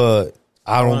 but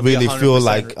I don't really feel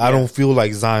like I don't feel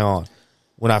like Zion.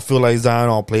 When I feel like Zion,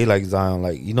 I'll play like Zion.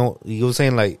 Like, you know, he was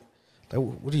saying like,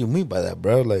 what do you mean by that,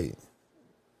 bro? Like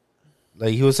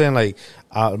he was saying like,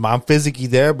 I'm physically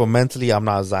there, but mentally I'm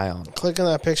not Zion. Click on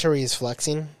that picture where he's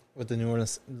flexing with the New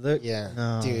Orleans look. Yeah,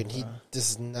 no, dude, he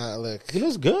does not look. He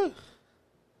looks good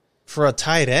for a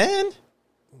tight end.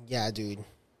 Yeah, dude.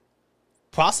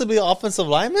 Possibly an offensive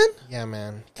lineman? Yeah,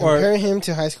 man. Compare him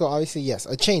to high school, obviously, yes,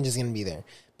 a change is going to be there.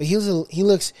 But he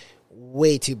looks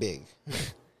way too big.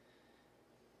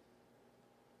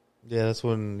 Yeah, that's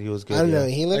when he was good. I don't know.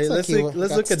 He looks let's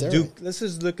look at Duke. Let's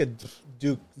just look at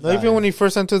Duke. No, even when he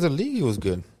first entered the league, he was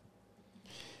good.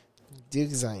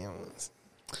 Duke Zion.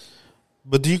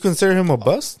 But do you consider him a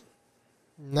bust?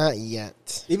 Not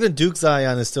yet. Even Duke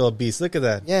Zion is still a beast. Look at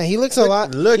that. Yeah, he looks a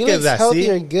lot. Look he at looks that.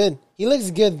 Healthier, see? Good. He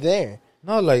looks good there.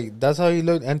 No, like that's how he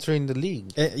looked entering the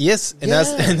league. Yes, and that's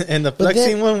and the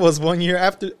flexing one was 1 year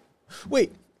after.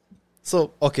 Wait,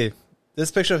 so okay, this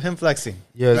picture of him flexing.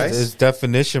 Yeah, right? it's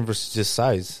definition versus just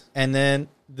size. And then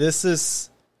this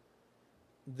is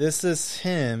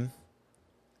him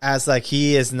as like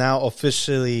he is now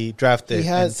officially drafted.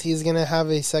 He's gonna have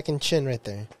a second chin right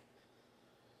there.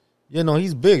 Yeah, no,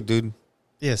 he's big, dude.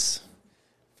 Yes,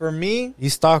 for me,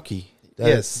 he's stocky.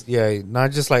 Yes. Yeah,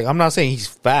 not just like, I'm not saying he's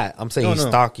fat. I'm saying he's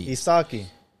stocky. He's stocky.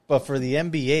 But for the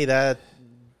NBA, that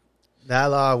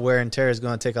lot of wear and tear is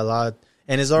going to take a lot.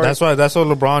 And it's already, that's why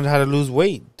LeBron had to lose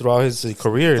weight throughout his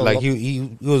career. Like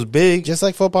he was big, just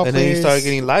like football players. And then he started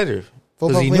getting lighter.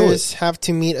 Football players have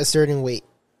to meet a certain weight.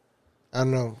 I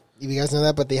don't know if you guys know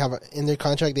that, but they have in their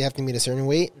contract they have to meet a certain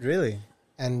weight. Really?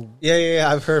 And Yeah.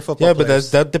 I've heard football. Yeah, but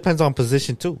players. that depends on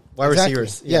position too. wide exactly.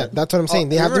 receivers. Yeah, that's what I'm saying.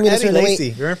 They have to remember meet a Eddie certain Lacy?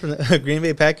 weight. You remember from the Green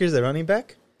Bay Packers, the running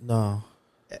back? No.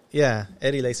 Yeah,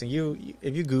 Eddie Lacy.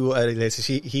 If you Google Eddie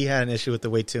Lacy, he had an issue with the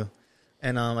weight too,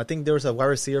 and I think there was a wide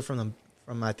receiver from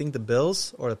I think the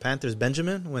Bills or the Panthers,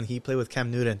 Benjamin, when he played with Cam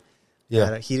Newton.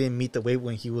 Yeah. He didn't meet the weight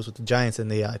when he was with the Giants,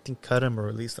 and they I think cut him or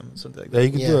released him, something like Yeah, that.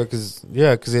 you can do it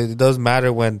because it does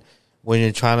matter when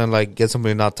you're trying to like get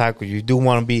somebody to not tackle you. You do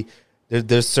want to be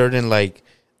there's certain like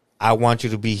I want you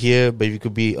to be here, but you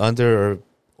could be under or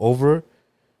over,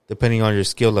 depending on your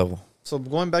skill level. So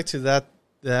going back to that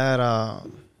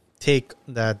take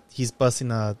that he's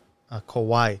busting a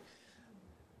Kawhi,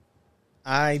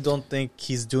 I don't think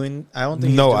he's doing. I don't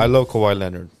think. No, I love Kawhi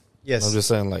Leonard. Yes, I'm just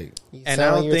saying like. You And sound I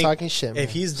like don't you're think talking shit. Man. if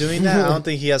he's doing that, I don't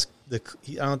think he has I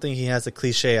don't think he has the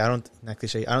cliche. Not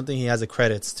cliche. I don't think he has the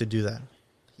credits to do that.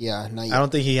 Yeah, not yet. I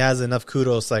don't think he has enough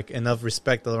kudos, like enough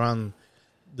respect around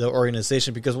the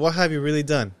organization. Because what have you really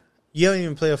done? You haven't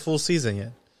even played a full season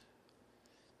yet.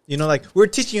 You know, like we're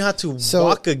teaching you how to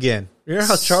walk again. Remember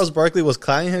how Charles Barkley was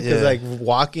climbing him because like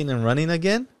walking and running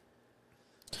again.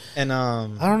 And I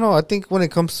don't know. I think when it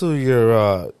comes to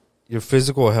your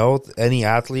physical health, any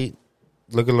athlete,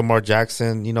 look at Lamar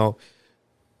Jackson. You know,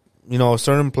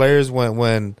 certain players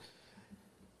when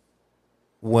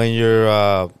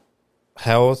your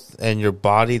health and your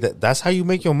body that's how you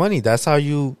make your money. That's how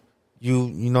you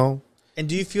know. And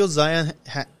do you feel Zion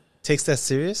takes that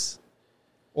serious,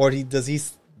 or does he?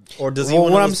 Well,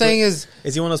 what I'm saying is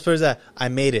he one of those players that I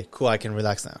made it cool? I can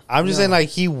relax now. I'm just saying like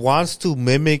he wants to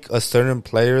mimic a certain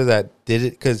player that did it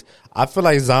because I feel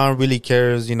like Zion really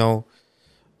cares,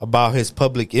 about his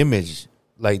public image.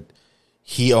 Like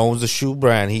he owns a shoe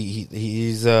brand. He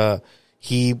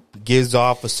gives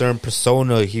off a certain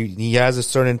persona. He has a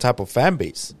certain type of fan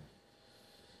base,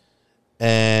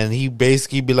 and he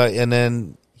basically be like, and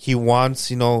then he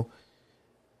wants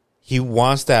he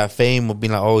wants that fame of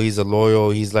being like, oh, he's a loyal.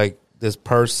 He's like this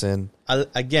person.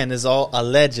 Again, it's all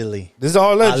allegedly. This is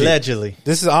all Allegedly.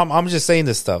 This is I'm just saying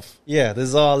this stuff. Yeah, this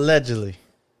is all allegedly.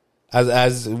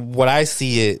 As what I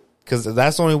see it, because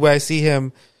that's the only way I see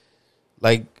him,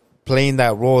 like playing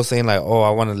that role, saying like, "Oh, I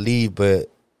want to leave, but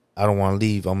I don't want to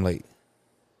leave." I'm like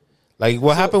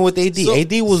what happened with AD?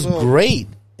 AD was great,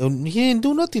 and he didn't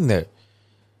do nothing there.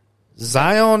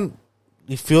 Zion,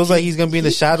 he feels like he's gonna be in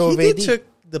the shadow of AD. He took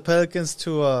the Pelicans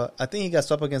to. I think he got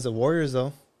swept against the Warriors,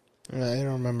 though. I don't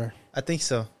remember. I think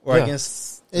so, or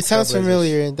against. It sounds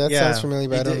familiar. That Yeah. sounds familiar,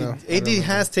 but I don't know. AD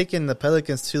has taken the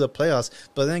Pelicans to the playoffs,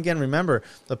 but then again, remember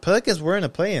the Pelicans were in a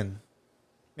play-in.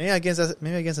 Maybe against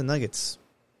the Nuggets.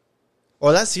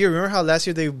 Or last year, remember how last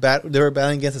year they were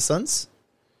battling against the Suns?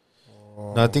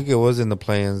 No, I think it was in the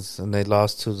play-ins, and they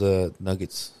lost to the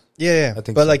Nuggets. Yeah. I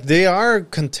think but so. like they are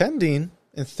contending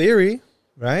in theory,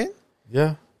 right?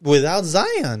 Yeah, Without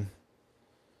Zion,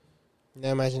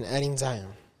 Now imagine adding Zion.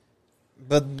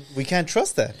 but we can't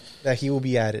trust that he will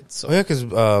be added. So because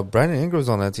Brandon Ingram's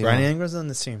on that team. Brandon Ingram's on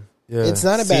this team. Yeah, It's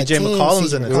not a bad CJ team.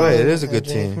 McCollum's in it. You're right, it is a good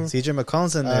team. CJ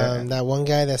McCollum's in there. That one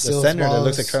guy that the steals center that balls.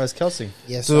 looks like Travis Kelce.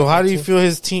 Yes. So how do you too. feel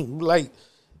his team like?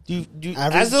 Do you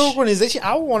Average? as an organization?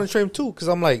 I would want to trade him too because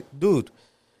I'm like, dude,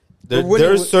 But when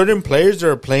there's you- certain players that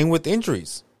are playing with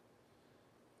injuries,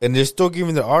 and they're still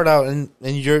giving their art out, and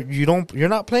you're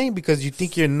not playing because you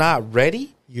think you're not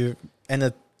ready. And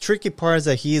the tricky part is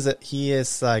that he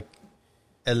is like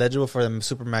eligible for the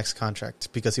Supermax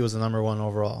contract because he was the number 1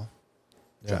 overall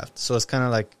draft. So it's kind of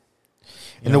like.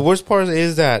 And the worst part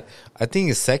is that I think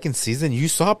his second season, you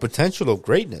saw potential of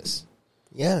greatness.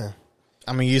 Yeah.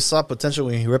 I mean, you saw potential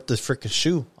when he ripped his freaking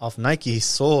shoe off Nike. He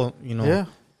sold, Yeah.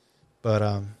 But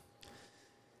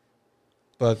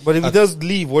if he does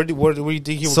leave, where do you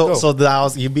think he would go? So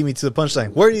you beat me to the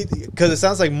punchline. Because it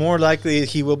sounds like more likely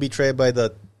he will be traded by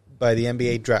the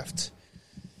NBA draft.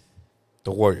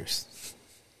 The Warriors.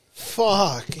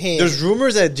 Fuck. Hey, There's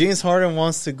rumors that James Harden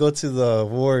wants to go to the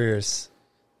Warriors.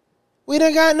 we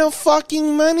don't got no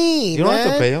fucking money. You don't have to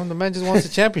man. pay him. The man just wants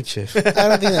a championship. I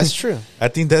don't think that's true. I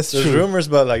think that's There's true. rumors,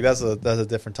 but like that's a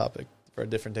different topic for a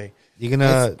different day. You're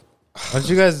gonna. Don't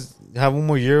you guys have one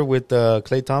more year with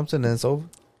Klay Thompson and it's over?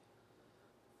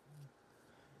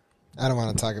 I don't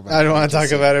want to talk about. I don't want to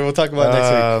talk about it. We'll talk about it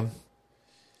next week.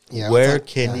 Yeah, Where we'll talk-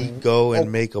 can he go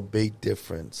and make a big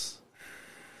difference?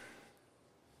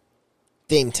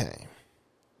 Dame time.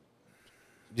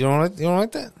 You don't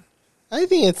like that? I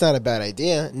think it's not a bad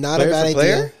idea. Not Player a bad for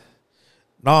player? idea.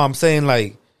 No, I'm saying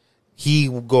like he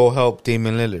will go help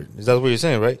Damian Lillard. Is that what you're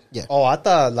saying, right? Oh, I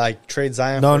thought like trade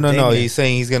Zion. No, for no. Damian. He's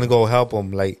saying he's gonna go help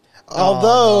him. Like,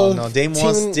 Although, no. Dame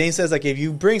says like if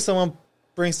you bring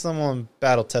someone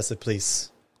battle tested, please.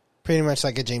 Pretty much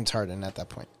like a James Harden at that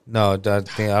point. No, I don't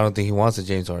think he wants a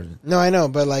James Harden. No, I know,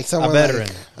 but like someone A veteran.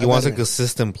 Like, He wants a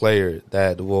consistent player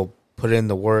that will put in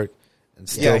the work and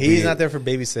still he's not there for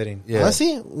babysitting. Yeah.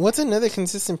 Honestly, what's another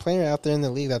consistent player out there in the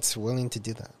league that's willing to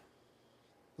do that?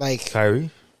 Like Kyrie?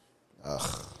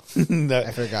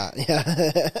 I forgot.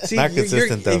 Yeah. See, Not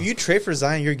consistent, though. If you trade for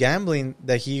Zion, you're gambling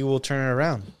that he will turn it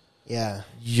around. Yeah.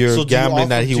 You're So do you gambling offer-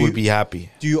 that he do would you- be happy.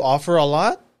 Do you offer a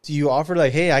lot? Do you offer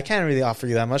like, hey, I can't really offer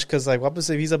you that much because like, what if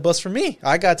he's a bust for me?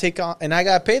 I gotta take on and I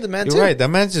gotta pay the man You're too. right. That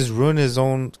man just ruined his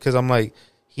own. Because I'm like,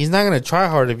 he's not gonna try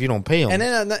hard if you don't pay him.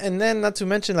 And then not to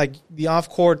mention like the off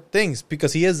court things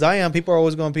because he is Zion. People are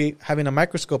always going to be having a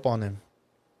microscope on him.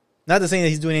 Not to say that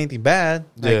he's doing anything bad.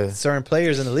 Like Yeah. certain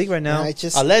players in the league right now, No, I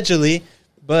just- allegedly,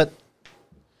 but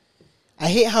I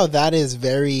hate how that is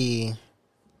very.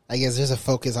 I guess there's a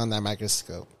focus on that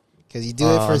microscope because you do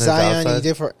it On for his Zion, you outside? do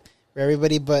it for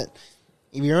everybody. But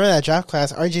if you remember that draft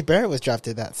class, RJ Barrett was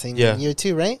drafted that same year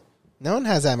too, right? No one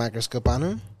has that microscope on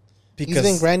him. because He's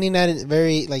been grinding at it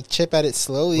very like chip at it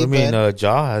slowly. I mean, but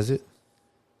Ja has it.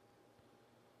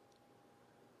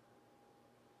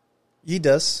 he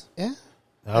does. yeah,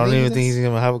 I don't think even he think does. he's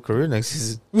gonna have a career next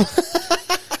season.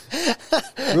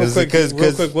 Real quick,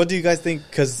 Because what do you guys think?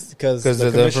 Because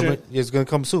the commissioner, it's gonna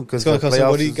come soon. Because it's going to come. So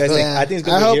what do you guys think? Yeah. I think it's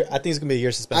I going to be. hope- A year, I think it's going to be a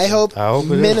year suspension. I hope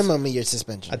it is. minimum a year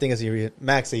suspension. I think it's a year,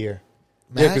 max a year.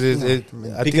 Yeah, because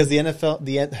Max? Because the NFL,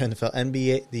 the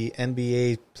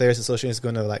NBA Players Association is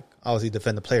going to like obviously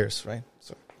defend the players, right?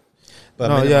 So, but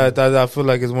no, minimum, I feel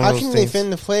like it's one How of those can they things.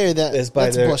 defend the player that it's by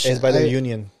that's their bullshit. it's by their I-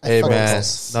 union. I Hey fucking man,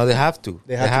 hate no, they have to.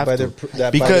 They have to by their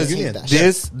by because their union. that.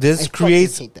 this I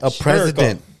creates fucking hate that a shit.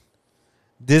 precedent.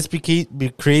 This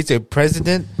creates a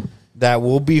precedent that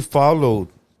will be followed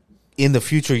in the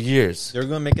future years. They're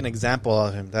going to make an example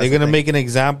of him. That's They're going to the thing. make an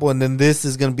example, and then this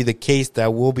is going to be the case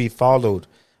that will be followed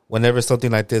whenever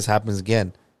something like this happens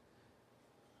again.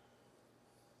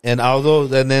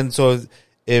 So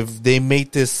if they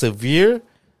make this severe,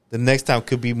 the next time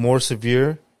could be more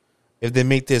severe. If they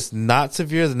make this not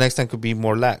severe, the next time could be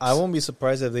more lax. I won't be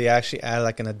surprised if they actually add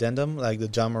like an addendum, like the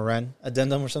John Moran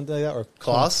addendum or something like that, or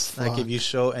clause. Oh, like if fuck. you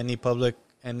show any public,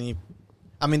 I mean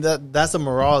that's a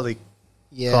morality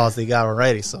Yeah. clause they got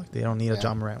already, so they don't need a Yeah.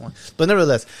 John Moran one. But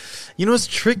nevertheless, you know it's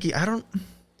tricky. I don't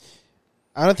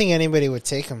think anybody would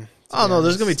take him. Oh no,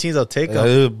 there's gonna be teams that'll take them.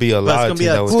 There would be a But lot it's of gonna be teams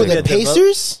a- that would Who, take the it.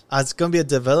 Pacers? It's gonna be a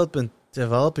developing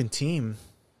team.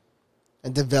 A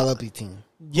developing team.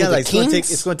 Yeah, the like Kings?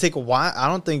 it's gonna take a while. I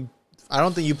don't think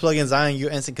you plug in Zion,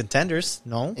 you're instant contenders.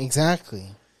 No, Exactly.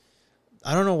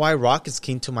 I don't know why Rockets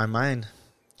came to my mind.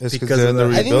 It's because they're of in the the-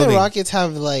 I think the rebuilding. Rockets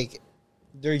have like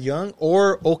They're young,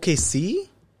 or OKC.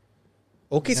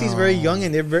 OKC is very No. young,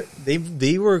 and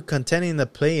they were contending the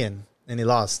play-in, and they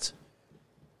lost.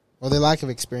 their lack of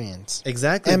experience.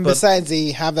 Exactly. And but besides,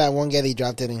 they have that one guy they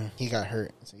drafted and he got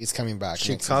hurt, so he's coming back. next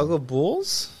Chicago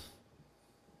Bulls.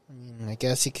 season. I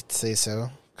guess you could say so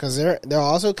because they're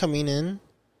also coming in.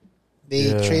 They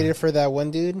Yeah. traded for that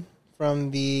one dude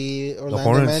from the The Orlando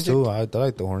Hornets Magic. too. I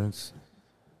like the Hornets.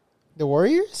 The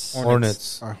Warriors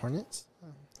Hornets. or Hornets?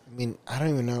 I mean, I don't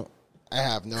even know. I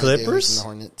have no idea Clippers? who's in the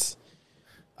Hornets.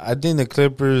 I think the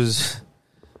Clippers.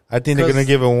 I think they're 'Cause- gonna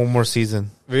give it one more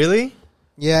season. Really?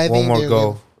 Yeah, I One think more they'll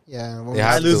go. give- Yeah, one They more-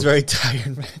 have I lose to. very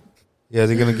tired, man. Yeah,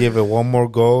 they're gonna give it one more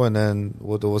go, and then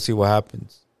we'll see what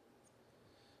happens.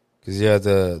 Because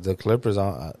the Clippers,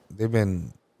 they've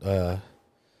been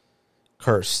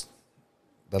cursed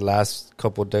the last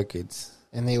couple decades.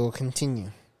 and they will continue.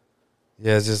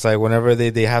 Yeah, it's just like whenever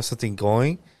they have something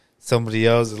going, somebody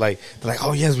else is like, they're like,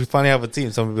 oh yes, we finally have a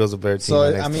team. Somebody else a better team. So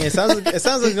the next I mean, time. it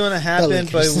sounds like going to happen,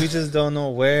 but Lakers. we just don't know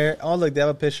where. Oh, look, they have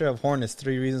a picture of Hornets.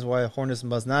 3 reasons why Hornets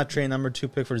must not trade number 2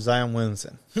 pick for Zion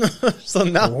Williamson. So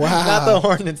now, Wow. not the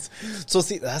Hornets. So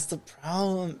see, that's the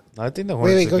problem. I think the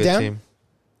Wait, Hornets go are a good down? team.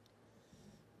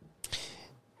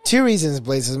 2 reasons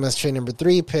Blazers must trade number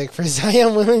 3 pick for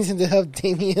Zion Williamson to help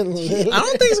Damian Lillard. I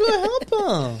don't think it's going to help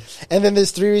them. And then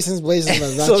there's 3 reasons Blazers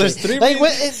must not So trade. there's 3 Like,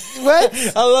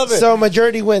 what? I love it. So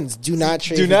majority wins. Do not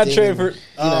trade. Do not trade for- Do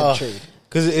not trade.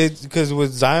 Because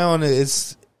with Zion,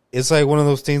 it's like one of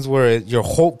those things where you're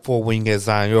hopeful when you get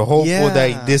Zion. You're hopeful Yeah.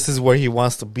 that this is where he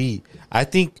wants to be. I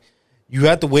think you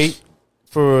have to wait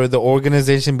for the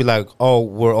organization to be like, oh,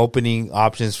 we're opening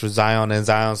options for Zion. And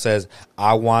Zion says,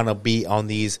 I want to be on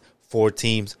these 4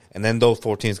 teams. And then those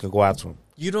 4 teams can go after him.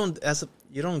 You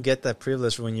don't get that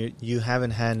privilege when you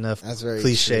haven't had enough That's very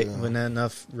cliche, true. when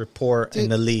enough rapport in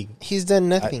Dude, the league. He's done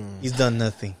nothing. He's done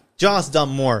nothing. John's done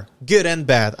more, good and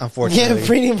bad. Unfortunately, Yeah,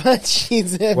 pretty much.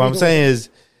 He's What I'm saying is,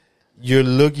 you're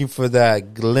looking for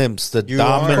that glimpse, the You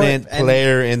dominant are. And-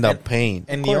 player in the paint.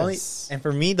 And Of the only course. and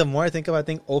for me, the more I think about, it, I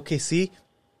think OKC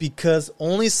because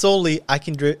only solely I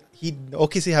can.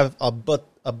 OKC have a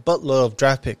buttload of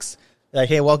draft picks. Like,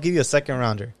 hey, well, I'll give you a second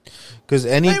rounder. Because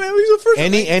Hey, man, we use the first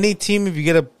one. any team, if you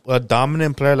get a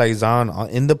dominant player like Zion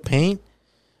in the paint,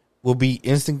 will be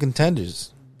instant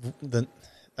contenders.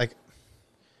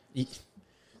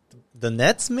 the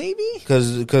Nets maybe.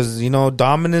 Because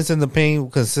dominance in the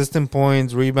paint, consistent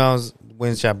points, rebounds,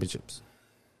 wins championships.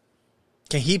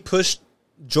 Can he push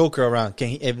Joker around? Can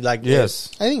he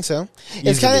Yes. I think so.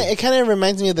 Easily. It kind of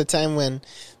reminds me of the time when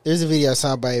there's a video I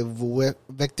saw by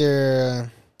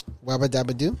Victor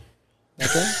Wabadabadu.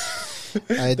 Okay.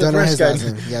 I don't know French his guy. last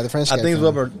name. Yeah, the French guy. I think it's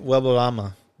from-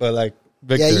 Weberama, but like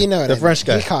Victor, Yeah, you know what the I mean. French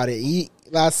guy. He caught it.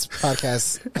 Last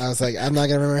podcast, I was like, I'm not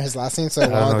gonna remember his last name, so I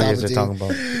don't know what you guys are Wabadabadu. talking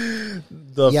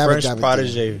about. The Yeah, French but-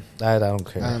 protege. I don't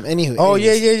care. Anywho, Oh,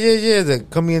 anyways. yeah. The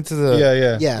coming into the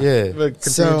Yeah. Yeah. But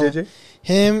So- continue, JJ.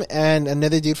 Him and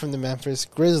another dude from the Memphis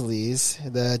Grizzlies,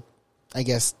 I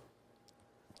guess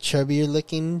chubbier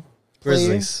looking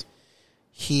Grizzlies.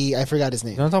 I forgot his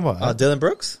name. You know what I'm talking about? Dylan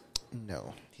Brooks.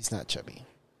 No, he's not chubby.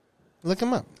 Look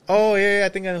him up. Oh yeah, I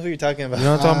think I know who you're talking about. You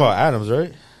know what I'm talking about? Adams,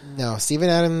 right? No, Steven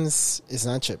Adams is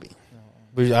not chubby.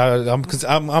 But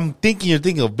I'm thinking you're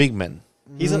thinking of big men.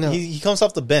 No. He comes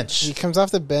off the bench. He comes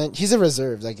off the bench. He's a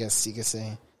reserve, I guess you could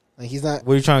say. Like he's not.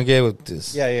 What are you trying to get with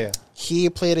this? Yeah. He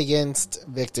played against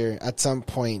Victor at some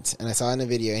point, and I saw it in the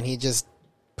video, and he just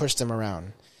pushed him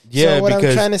around. Yeah, So what I'm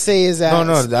because trying to say is that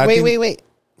I wait.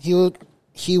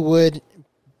 He would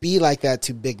be like that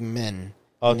to big men.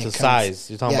 Oh, when to it comes- size.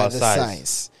 You're talking about the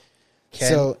size.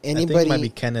 So I think anybody it might be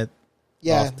Kenneth.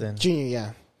 yeah, Austin.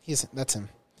 Junior, yeah, that's him.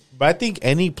 But I think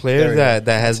any player There you that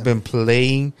has been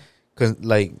playing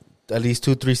like at least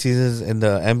 2-3 seasons in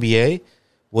the NBA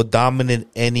will dominate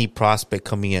any prospect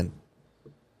coming in.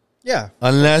 Yeah.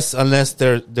 Unless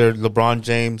they're LeBron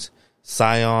James,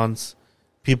 Scions,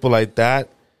 people like that.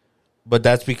 But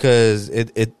that's because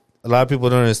it a lot of people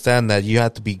don't understand that you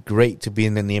have to be great to be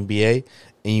in the NBA,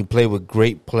 and you play with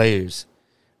great players.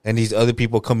 And these other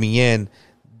people coming in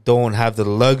don't have the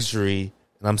luxury,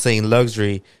 and I'm saying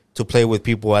luxury, to play with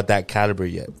people at that caliber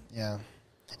yet. Yeah,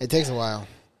 it takes a while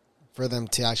for them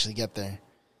to actually get there.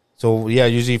 So yeah,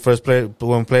 usually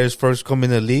when players first come in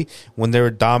the league, when they're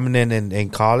dominant in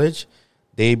college,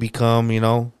 they become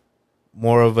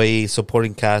more of a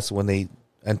supporting cast when they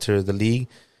enter the league,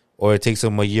 or it takes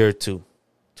them a year or two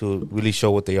to really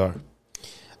show what they are.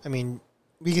 I mean,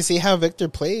 we can see how Victor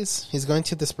plays. He's going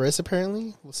to the Spurs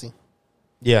apparently. We'll see.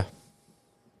 Yeah,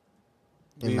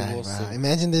 We will see.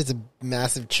 Imagine there's a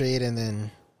massive trade and then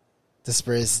the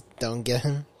Spurs don't get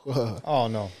him. Whoa. Oh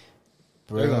no,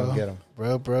 they're gonna get him.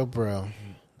 Bro.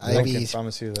 I I'd can be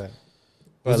promise you that.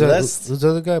 who's But who's the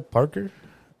other guy? Parker.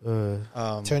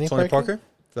 Tony Parker, Parker?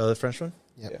 the other French one.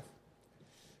 Yep. Yeah.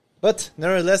 But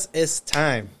nevertheless, it's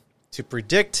time to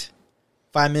predict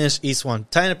 5 minutes each one.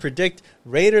 Time to predict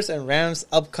Raiders and Rams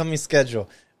upcoming schedule.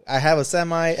 I have a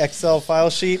semi Excel file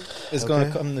sheet. It's going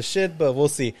to come to shit, but we'll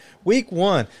see. Week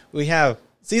 1, we have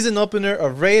season opener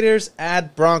of Raiders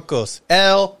at Broncos.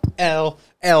 L.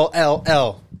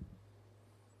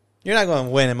 You're not going to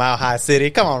win in Mile High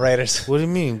City. Come on, Raiders. What do you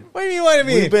mean? What do you mean?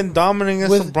 We've been dominating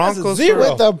against the Broncos. that's a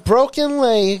zero. with a broken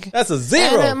leg That's a and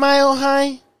zero. at Mile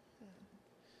High.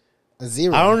 A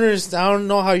zero. I don't understand. I don't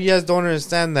know how you guys don't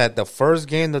understand that the first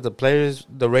game that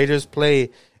the Raiders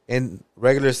play in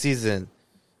regular season,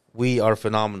 we are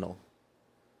phenomenal.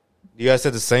 You guys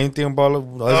said the same thing about us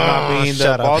not being the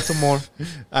shut up. Baltimore.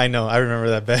 I know. I remember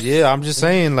that bet. Yeah, I'm just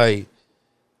saying, like,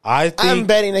 I I'm think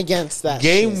betting against that.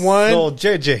 game shit. one, So,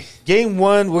 JJ.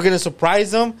 we're gonna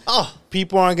surprise them. Oh.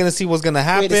 People aren't gonna see what's gonna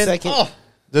happen. Wait a second. Oh.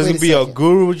 There's Wait gonna a be a second.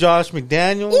 guru Josh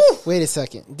McDaniels. Wait a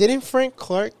second. Didn't Frank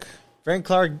Clark, Frank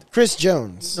Clark. Chris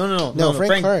Jones? No,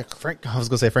 Frank Clark. Frank. I was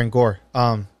gonna say Frank Gore.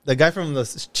 The guy from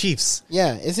the Chiefs.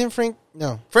 Yeah, isn't Frank?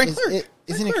 No, Frank Clark. Isn't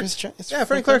Frank it Clark. Chris Jones? Yeah,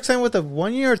 Frank Clark signed with a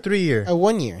 1 year or 3 year. A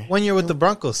 1 year. 1 year with the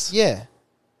Broncos. Yeah,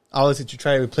 Obviously, to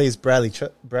try to replace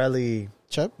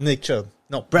Chubb. Nick Chubb.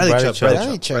 No, Bradley Bradley Chubb. Chubb.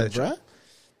 Bradley Chubb, bruh.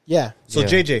 Yeah. So Yeah.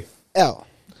 JJ L.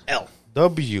 L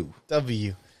W.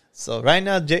 W. So right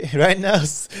now,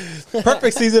 it's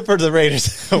perfect season for the Raiders.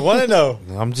 1-0.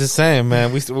 I'm just saying,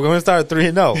 man. We're gonna start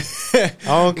 3-0. I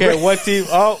don't care what team.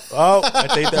 Oh, I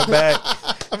take that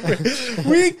back.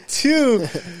 Week 2.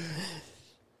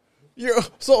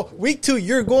 Week 2,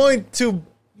 you're going to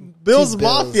Bills To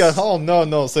Bills. Mafia. Oh no,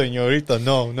 señorita,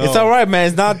 no. It's all right, man.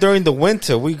 It's not during the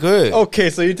winter. We good. Okay,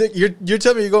 so you're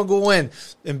telling me you're gonna go in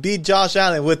and beat Josh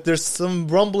Allen with there's some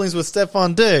rumblings with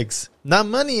Stephon Diggs. Not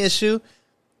money issue.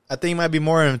 I think it might be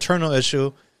more an internal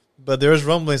issue, but there's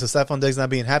rumblings of Stephon Diggs not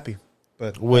being happy.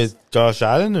 But with Josh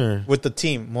Allen or with the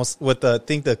team, I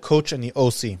think the coach and the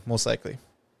OC most likely.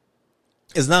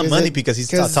 It's not money because he's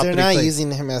top they're not place.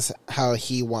 using him as how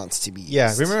he wants to be used.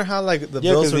 Yeah, remember how like the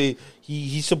yeah, Bills because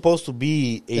he's supposed to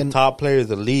be a top player of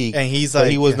the league, and he's but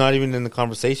like he was not even in the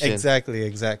conversation. Exactly.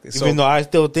 So, Even though I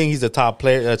still think he's a top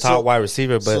player, a top wide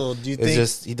receiver, but so do you it's think,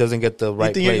 just he doesn't get the right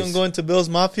you think place. you're gonna go into Bills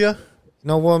Mafia? You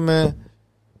know what, man?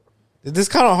 This is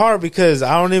kind of hard because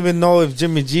I don't even know if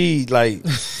Jimmy G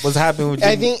what's happening with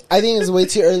Jimmy. I think it's way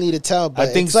too early to tell. But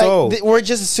I think it's like so. we're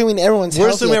just assuming everyone's We're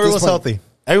healthy. assuming at this everyone's point. healthy.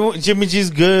 Jimmy G's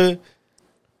good.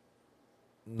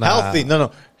 Nah. Healthy.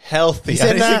 No. Healthy. He said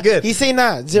I didn't say nah. good. He say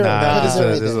nah. Zero. Nah, Put a zero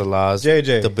right there's there. a loss.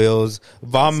 JJ. The Bills.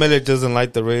 Von Miller doesn't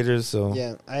like the Raiders, so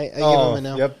Yeah, I give him a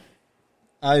no. Yep.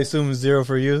 I assume 0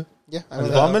 for you. Yeah, is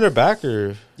Von Miller back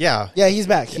or Yeah. yeah, he's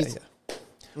back. Yeah, He's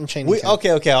in training camp.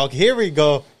 Okay. Here we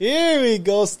go.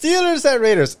 Steelers at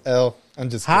Raiders. I'm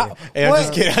just kidding. How- Hey, I'm what?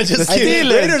 just kidding. I'm just The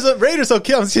kidding. Steelers. Raiders.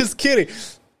 Okay, I'm just kidding.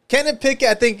 Kenny Pickett.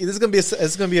 I think this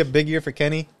is gonna be a big year for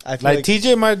Kenny. I feel like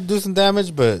TJ might do some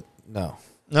damage, but no,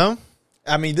 no.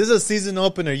 I mean, this is a season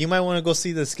opener. You might want to go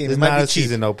see this game. it's It might not be a cheap.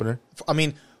 season opener. I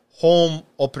mean, home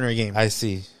opener game. I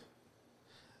see.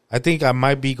 I think I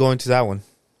might be going to that one.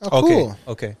 Oh, cool.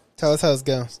 Okay. Tell us how it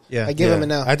goes. Yeah. I give Yeah. him a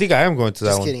no. I think I am going to that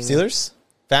Just one. kidding. Steelers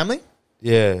family.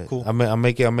 Yeah, Cool. I'm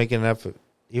making an effort.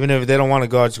 Even if they don't want to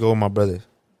go, I just go with my brother.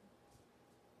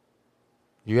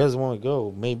 You guys want to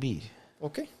go? Maybe.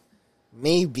 Okay.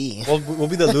 Maybe. We'll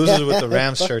be the losers with the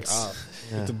Rams shirts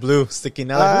with the blue sticking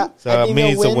out. So I it think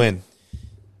means they'll a win.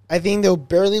 I think they'll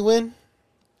barely win.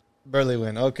 Burley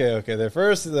win. Okay. The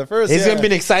first. It's gonna be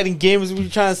an exciting game. We're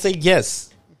trying to say yes.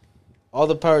 All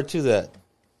the power to that.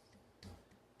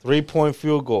 3-point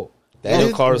field goal. Daniel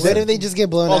What Carlson. if they just get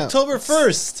blown out? October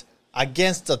 1st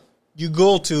you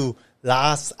go to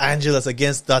Los Angeles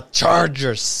against the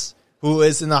Chargers, who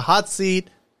is in the hot seat.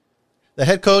 The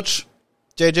head coach,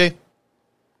 JJ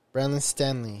Brandon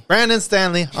Stanley. Brandon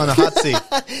Stanley on the hot seat.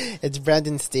 It's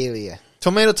Brandon Staley.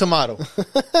 Tomato.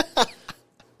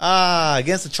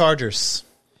 Against the Chargers.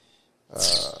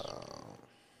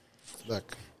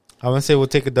 Look, I'm gonna say we'll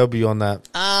take a W on that.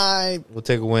 I'm We'll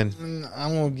take a win.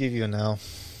 gonna give you a no.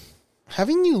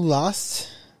 haven't you lost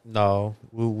No,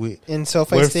 we in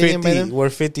SoFi we're Stadium by 50. them? We're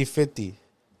 50-50.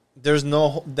 There's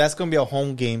no. That's gonna be a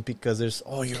home game because there's.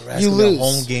 Oh, you're right. It's You gonna be lose. a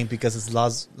home game because it's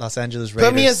Los Angeles Raiders.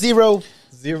 Put me at 0.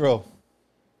 0.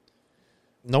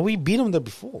 No, we beat them there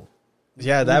before.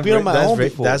 Yeah, We beat 'em at home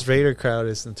before. that's Raider crowd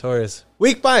is notorious.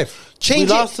 Week 5. Change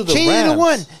We it. lost to the Change it to Rams.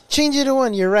 1. Change it to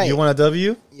 1. You're right. You want a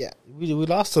W? Yeah. We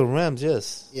lost to the Rams.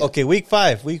 Yes. Yeah. Okay, week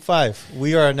 5.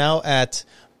 We are now at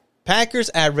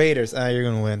Packers at Raiders. You're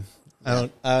gonna win. I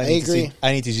need agree. To see,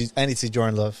 I need to see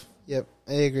Jordan Love. Yep.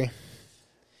 I agree.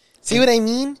 See what I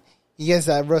mean? You guys,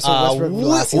 Russell Westbrook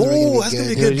velocity is really that's gonna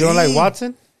be good. good. You don't like game.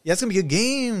 Watson? Yeah, it's gonna be a good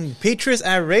game. Patriots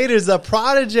at Raiders, the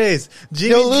Prodigies.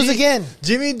 They'll lose again.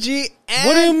 Jimmy G. And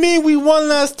What do you mean we won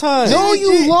last time? No, Jimmy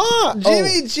you G. lost.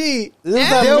 Jimmy G. Isn't and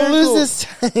that They'll miracle? lose this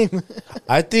time.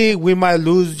 I think we might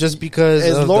lose just because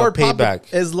Is of Lord the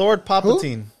payback. Is Lord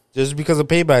Palpatine? Just because of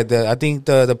payback. I think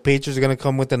the Patriots are going to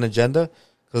come with an agenda.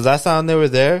 Because last time they were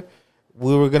there,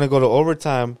 we were going to go to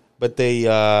overtime, but they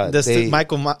Jacoby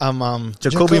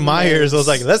Myers was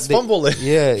like, let's fumble it.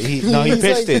 Yeah, he He's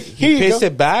pitched like, it. "Here He you pitched go."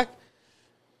 it back,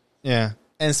 Yeah,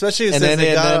 and especially and since then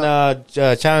they got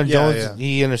Chandler Yeah, Jones yeah.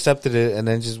 he intercepted it and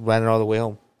then just ran it all the way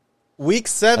home. week I think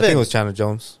 7. it was Chandler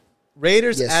Jones.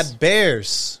 Raiders Yes. at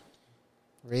Bears.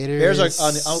 Raiders. Bears are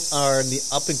in the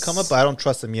up and come up, but I don't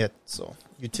trust them yet. So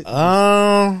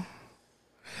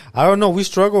I don't know. We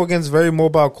struggle against very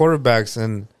mobile quarterbacks,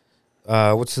 and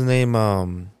what's his name?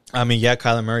 I mean, yeah,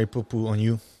 Kyler Murray poo poo on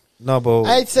you. No, but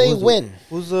I'd say who's the- win.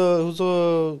 Who's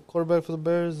a quarterback for the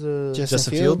Bears?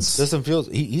 Justin Fields. Justin Fields.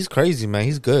 He's crazy, man.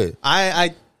 He's good.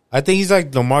 I I think he's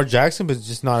like Lamar Jackson, but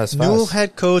just not as new fast.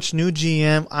 head coach, new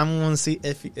GM. I'm gonna see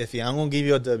iffy. I'm gonna give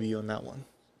you a W on that one.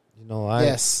 You know,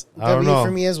 Yes. I don't W know.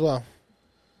 for me as well.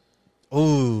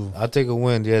 Ooh, I'll take a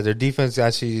win. Yeah, their defense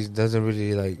actually doesn't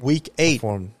really like week 8.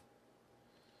 perform.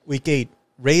 Week 8.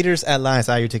 Raiders at Lions.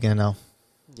 You're taking it now.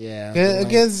 Yeah.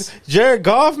 Against Jared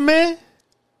Goff, man.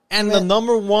 And the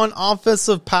number 1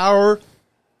 offensive firepower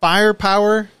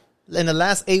in the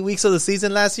last 8 weeks of the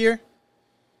season last year.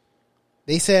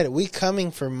 They said we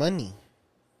coming for money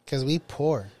because we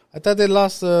poor. I thought they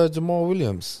lost Jamal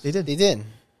Williams. They did, They did.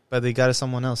 but they got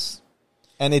someone else,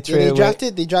 and they Yeah,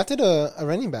 traded. they drafted a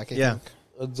running back. I Yeah. think.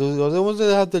 Are the ones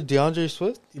that have the DeAndre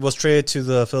Swift? He was traded to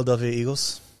the Philadelphia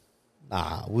Eagles.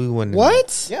 Nah, we wouldn't.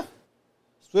 What? Yeah,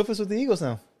 Swift is with the Eagles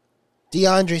now.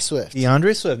 DeAndre Swift.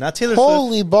 DeAndre Swift, not Taylor Swift.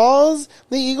 Holy balls.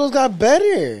 The Eagles got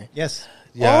better. Yes.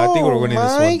 Yeah, I think we're winning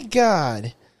this Oh, my one.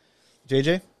 God.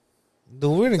 JJ?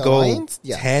 Dude, we're going The to go Lions?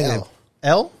 Yeah, 10. L.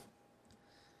 L?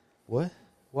 What?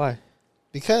 Why?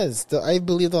 Because I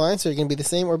believe the Lions are going to be the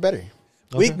same or better.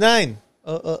 Week 9.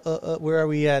 Where are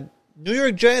we at? New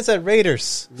York Giants at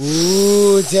Raiders.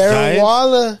 Ooh, Darren Giants?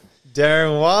 Waller.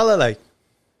 Darren Waller,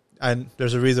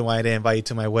 there's a reason why I didn't invite you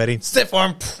to my wedding. Stiff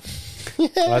arm.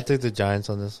 I'll take the Giants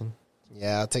on this one.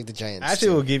 Yeah, I'll take the Giants. Actually,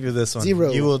 we'll give you this one.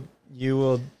 0. You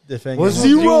will defend. What's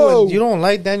your- 0? You don't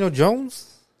like Daniel Jones?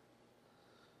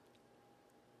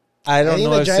 I don't think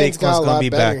know the if Giants got a Saquon's going lot to be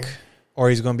better. back or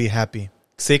he's going to be happy.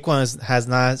 Saquon has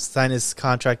not signed his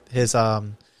contract, his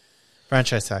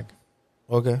franchise tag.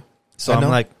 Okay. So I I'm know.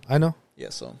 like, I know. yeah.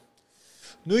 So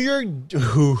New York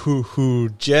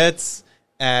Jets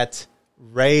at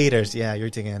Raiders. Yeah, you're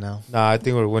taking it now. Nah, I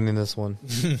think we're winning this one.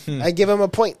 I give him a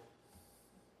point.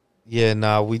 Yeah,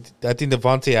 I think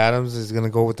Devontae Adams is going to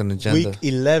go with an agenda. Week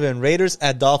 11, Raiders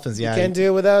at Dolphins. Yeah, You can't do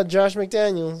it without Josh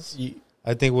McDaniels.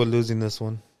 I think we're losing this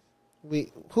one.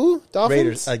 Who? Dolphins?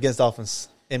 Raiders against Dolphins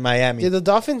in Miami. Did the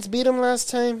Dolphins beat him last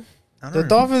time? The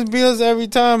Dolphins beat us every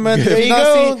time, man. There Did you not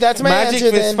go. see That's my Magic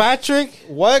answer then. Fitzpatrick.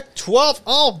 What?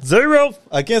 12-0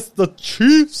 against the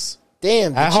Chiefs.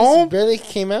 Damn. At the Chiefs home? barely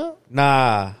came out?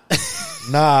 Nah.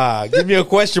 Give me a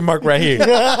question mark right here. Give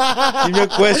me a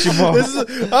question mark.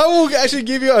 I will actually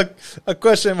give you a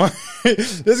question mark.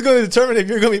 This is going to determine if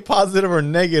you're going to be positive or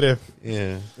negative.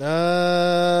 Yeah.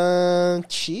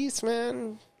 Chiefs,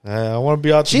 man. I want to be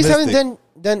Chiefs optimistic. haven't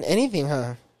done anything,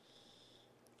 huh?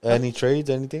 Any trades,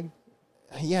 anything?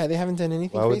 Yeah, they haven't done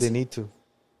anything Why would crazy. they need to?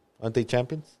 Aren't they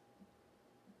champions?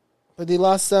 But they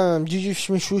lost Juju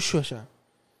Smith-Schuster.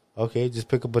 Okay, just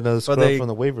pick up another scrub they- from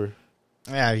the waiver.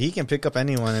 Yeah, he can pick up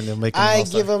anyone and they'll make him I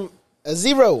all-star. give him a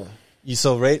 0.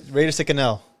 So Raiders take an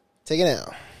L. Take it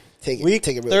out. Take it. Week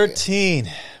take it real good. 13,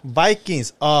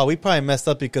 Vikings. Oh, we probably messed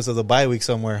up because of the bye week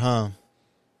somewhere, huh?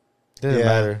 Doesn't Yeah,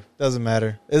 matter. Doesn't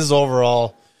matter. This is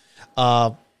overall.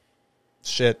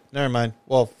 Shit. Never mind.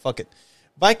 Well, fuck it.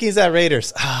 Vikings at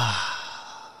Raiders.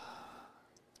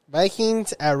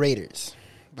 Vikings at Raiders.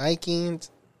 Vikings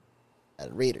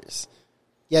at Raiders.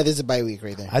 Yeah, there's a bye week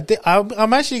right there. I think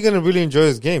I'm actually gonna really enjoy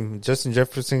this game. Justin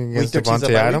Jefferson against Week 13 's a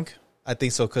Devontae bye Adams. week? I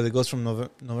think so because it goes from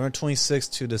November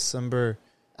 26th to December.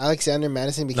 Alexander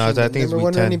Madison became I the think it's number week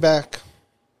 1 10. running back.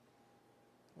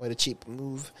 What a cheap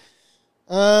move.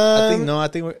 I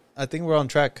think we're on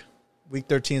track. Week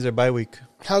 13 is their bye week.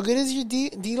 How good is your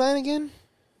D line again?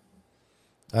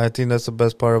 I think that's the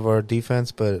best part of our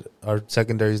defense, but our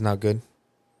secondary is not good.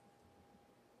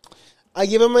 I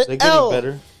give him an They're getting L.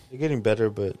 better. They're getting better,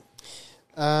 but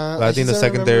I I think the just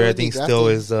don't secondary, remember I where they think, still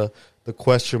drafted. is the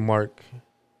question mark.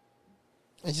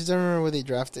 I just don't remember where they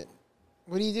drafted.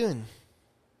 What are you doing?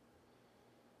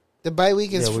 The bye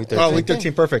week is Yeah, week it's 13. Oh, right week there.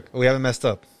 13, perfect. We haven't messed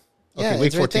up. Yeah, Okay, week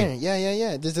it's right 14. there.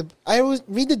 Yeah. There's a. I always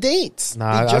read the dates.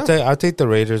 Nah, They jump. I'll take the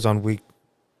Raiders on week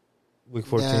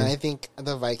 14. Nah, I think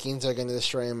the Vikings are going to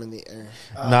destroy him in the air.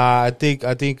 Nah, I think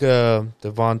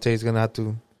Devontae is gonna have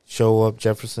to show up.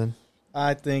 Jefferson.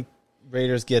 I think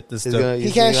Raiders get this He's dub. gonna- He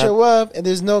he's can't gonna show up, and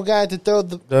there's no guy to throw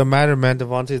the Doesn't matter, man.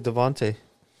 Devontae is Devontae.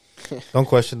 Don't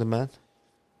question the man.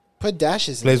 put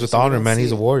dashes. in Plays there with so we honor, don't man. see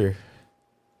He's a it. warrior.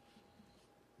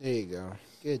 There you go.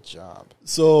 Good job.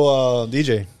 So,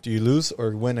 DJ, do you lose or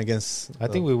win against? I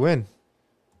think we win.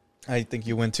 I think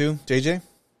you win too. JJ,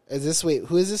 Is this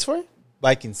who is this for?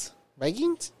 Vikings.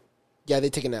 Vikings? Yeah, they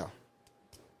take it now.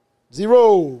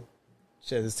 0.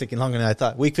 Shit, it's taking longer than I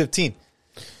thought. Week 15,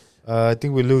 I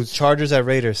think we lose. Chargers at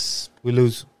Raiders. We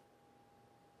lose.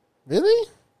 Really?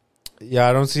 Yeah,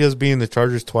 I don't see us being the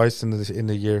Chargers twice in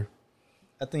the year.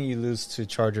 I think you lose to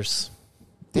Chargers.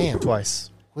 Damn.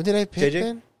 Twice. What did I pick JJ?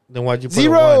 then? Then why'd you put a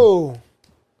 1? 0.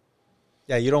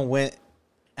 Yeah, you don't win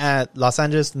at Los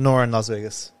Angeles nor in Las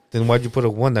Vegas. Then why'd you put a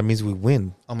 1? That means we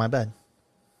win. Oh, my bad.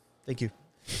 Thank you.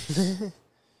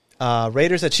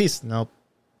 Raiders at Chiefs. Nope.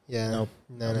 Yeah. Nope.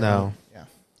 No. Yeah.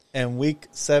 And week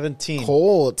 17.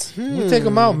 Cold. We take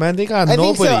them out, man. They got I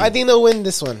nobody. think so. I think they'll win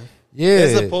this one. yeah.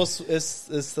 It's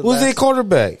the Who's their last-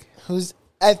 quarterback? Who's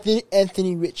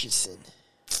Anthony Richardson?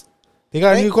 They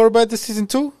got a Right? new quarterback this season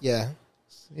too? Yeah.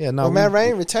 Yeah, no. Oh, Matt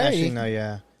Ryan retired. Actually, no,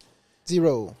 yeah.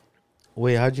 0.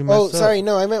 Wait, how'd you mess Oh, up? sorry.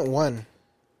 No, I meant 1.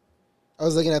 I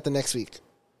was looking at the next week.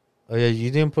 Oh, yeah,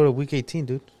 you didn't put a week 18,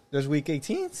 dude. There's week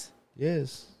 18th?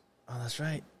 Yes. Oh, that's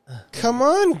right. Come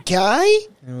on, guy.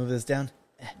 Let me move this down.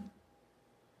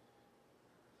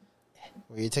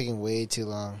 Well, you're taking way too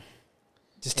long.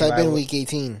 Just Hey, type I in would- week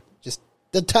 18. Just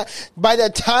the time. By the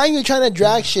time you're trying to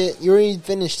drag shit, you already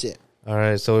finished it. All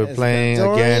right, so we're Yes, playing don't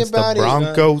worry against the about it.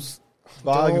 Broncos.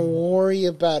 Don't worry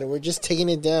about it. We're just taking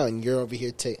it down. You're over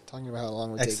here talking about how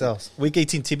long we're taking. XLs. Week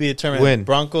 18 to be determined. Win.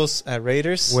 Broncos at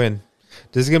Raiders. Win.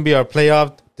 This is gonna be our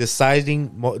playoff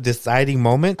deciding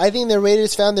moment. I think the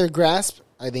Raiders found their grasp.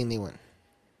 I think they win.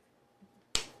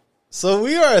 So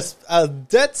we are a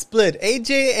dead split.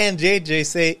 AJ and JJ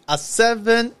say a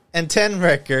 7-10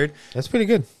 record. That's pretty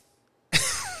good.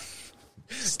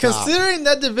 Considering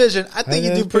that division, I think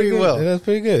you do pretty good. well. That's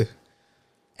pretty good.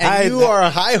 And you are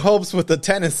high hopes with the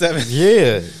 10-7.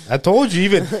 Yeah, I told you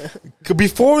even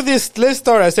before this list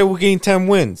started. I said we're getting 10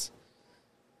 wins.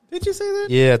 Did you say that?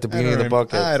 Yeah, at the beginning of the remember.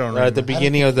 bucket. I don't At the remember.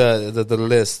 beginning of the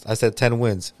list, I said 10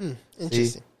 wins.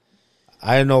 Interesting.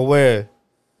 I don't know where,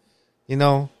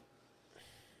 and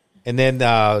then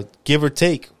give or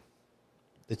take,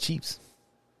 the Chiefs.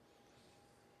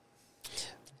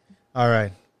 All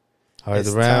right. All right,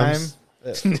 It's the Rams.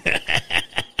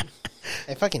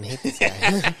 I fucking hate this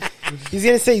guy. He's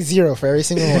gonna say 0 for every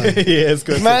single one. Yeah, it's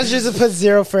good. Might as well just put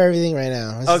 0 for everything right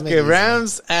now. Let's just make Okay, it easy.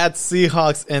 Rams at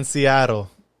Seahawks and Seattle.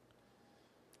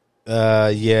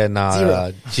 Yeah, nah.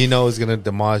 0. Gino is gonna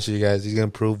demolish you guys. He's gonna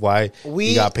prove why We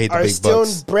he got paid the are big still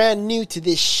bucks. brand new to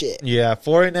this shit. Yeah,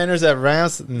 49ers at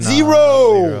Rams. Nah,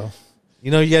 0.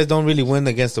 You guys don't really win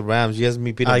against the Rams. You guys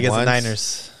beat them Against the once.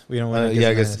 Niners. We don't win Yeah,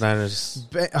 against against the the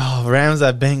Niners. Niners. Rams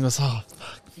at Bengals. Oh,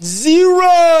 0.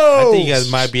 I think you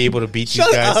guys might be able to beat these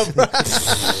guys.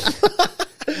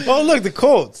 Oh, look, the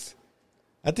Colts.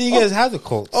 I think you guys have the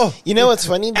Colts. Oh, You know what's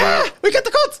funny, bro? we got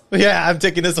the Colts. Yeah, I'm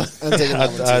taking this one. I'm taking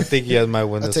that one I too. think you guys might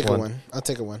win I'll this take a one. one. I'll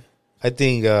take a one. I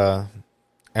think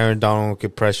Aaron Donald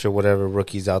could pressure whatever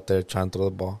rookies out there trying to throw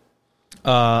the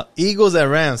ball. Eagles at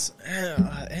Rams.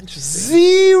 Interesting.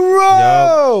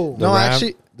 0. The No,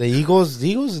 actually- the Eagles,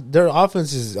 their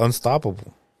offense is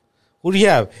unstoppable. Who do you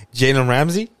have? Jalen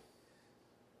Ramsey?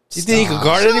 You think he could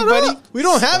guard Shut anybody? up. We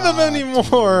don't have him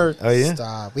anymore. Oh yeah.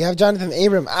 Stop. We have Jonathan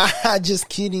Abram. Just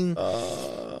kidding.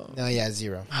 No, yeah,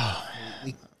 0.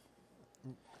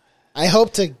 I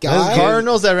hope to God.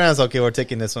 Cardinals at Rams. Okay, we're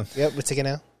taking this one. Yep, we're taking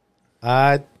out.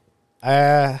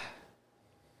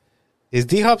 Is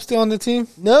D Hop still on the team?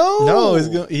 No.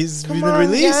 No, he's Come been on,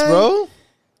 released, guys. bro.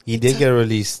 He did get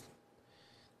released.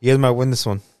 You guys might win this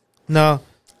one. No.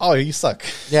 Oh, you suck.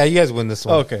 Yeah, you guys win this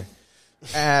one. Okay.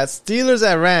 Steelers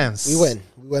at Rams. We win.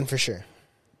 We win for sure.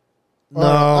 No.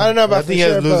 I don't know about I think for you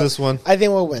guys sure, lose but this one. I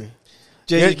think we'll win.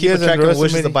 Jay, You keep guys a track of wishes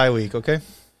underestimating- the bye week, okay?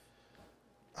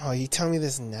 Oh, you telling me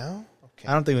this now? Okay.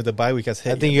 I don't think the bye week has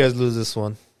hit. I think yet. you guys lose this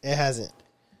one. It hasn't.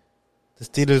 The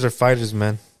Steelers are fighters,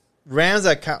 man. Rams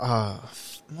at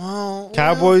Cowboys.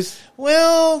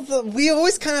 We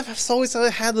always kind of have always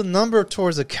had the number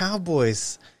towards the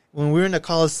Cowboys when we were in the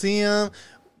Coliseum.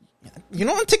 You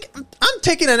know, I'm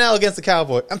taking an L against the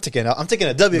Cowboys. I'm taking a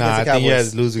W Nah, I against the think you Cowboys.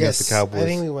 guys lose against the Cowboys. I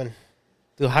think we win.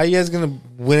 Dude, how you guys gonna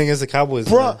win against the Cowboys,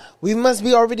 Bro, man? we must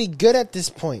be already good at this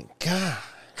point. God.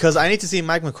 Because I need to see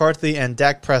Mike McCarthy and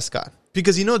Dak Prescott.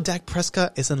 Because Dak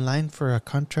Prescott is in line for a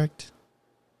contract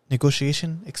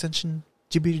negotiation extension.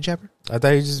 Jibby jabber. I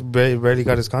thought he just barely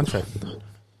got his contract.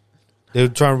 They were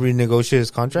trying to renegotiate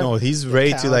his contract. No, he's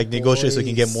ready to negotiate so he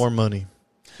can get Cowboys. more money.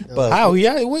 But How?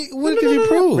 Yeah, what did he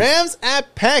prove? Rams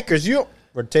at Packers.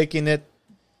 We're taking it.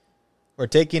 We're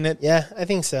taking it. Yeah, I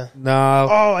think so. No.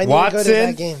 Oh, I need to go to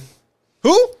that game.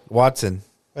 Who? Watson,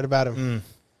 What about him?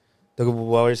 the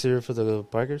wide receiver for the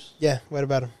Packers. Yeah, what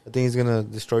about him? I think he's gonna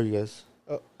destroy you guys.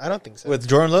 Oh, I don't think so. With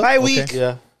Jordan Love? Bye Okay. week.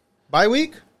 Yeah, Bye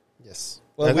week? Yes.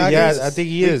 I think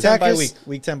he is. 10 by Packers- week.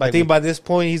 Week 10 by I think week. by this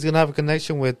point he's gonna have a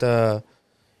connection with.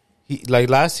 Like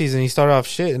last season, he started off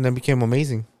shit and then became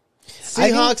amazing.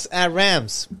 Seahawks at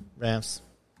Rams. Rams.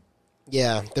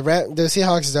 Yeah, the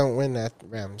Seahawks don't win at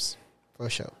Rams. For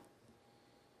sure.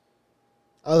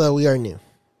 Although we are new.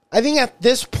 I think at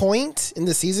this point in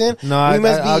the season, No,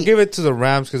 I'll give it to the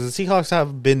Rams because the Seahawks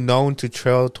have been known to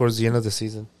trail towards the end of the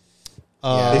season.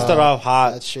 Yeah. They start off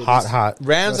That's true. hot.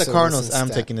 Rams at Russell Cardinals. Wilson I'm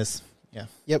stat. taking this. Yeah.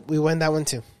 Yep, we win that one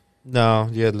too. No,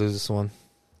 you had to lose this one.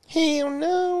 Hell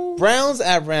no. Browns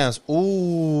at Rams.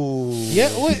 Ooh. Yeah,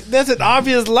 that's an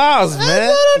obvious loss,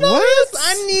 man. What?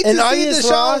 I need An to see obvious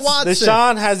Deshaun loss? Watson.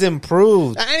 Deshaun has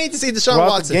improved I need to see Deshaun throughout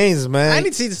Watson. the games, man. I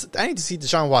need to see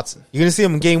Deshaun Watson. You're gonna see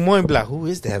him in game one and be like, "Who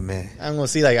is that man?" I'm gonna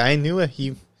see. I knew it.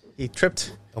 He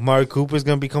tripped. Amari Cooper's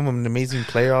gonna become an amazing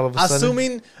player all of a sudden.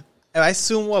 Assuming, I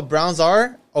assume what Browns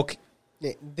are. Okay.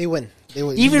 They win. They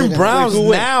win. Even They're gonna Browns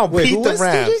win. now Wait, beat who the wins,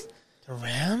 Rams. TJ? The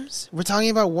Rams? We're talking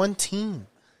about one team.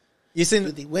 You Do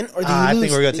seen? they win or do they I lose?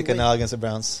 think we're gonna They take an win. L against the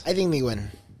Browns. I think they win.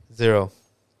 0.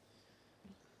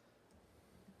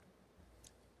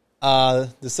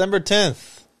 December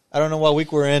 10th. I don't know what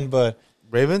week we're in, but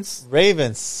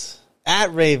Ravens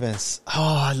at Ravens. Oh,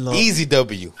 I love easy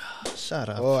W. Shut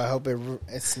up. Oh, I hope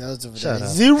it snows over Shut there.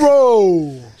 up.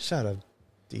 0. Shut up,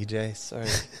 DJ. Sorry.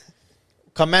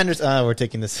 Commanders. We're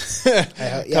taking this.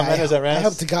 Commanders at Rams. I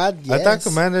hope to God. Yes. I thought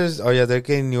Commanders. Oh yeah, they're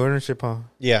getting new ownership, huh?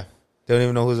 Yeah. They don't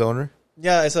even know who's the owner.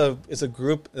 Yeah, it's a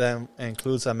group that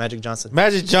includes Magic Johnson.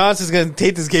 Magic Johnson's gonna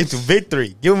take this game to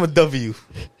victory. Give him a W.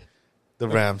 The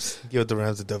Rams. Give the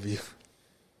Rams a W.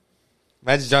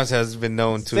 Magic Johnson has been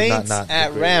known to Saints not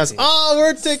at Rams. Oh,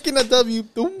 we're taking a W.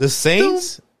 The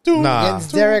Saints? Nah.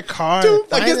 Against Derek Carr.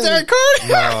 Against Derek Carr?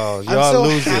 No, I'm y'all so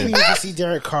losing. happy to see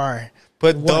Derek Carr.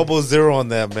 Put 0 on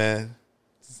that, man.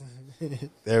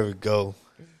 There we go.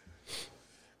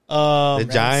 The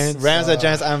Giants? Rams at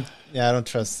Giants. I don't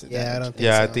trust it. Yeah, I don't think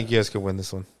Yeah, so. I think you guys could win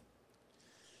this one.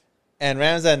 And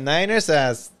Rams at Niners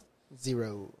as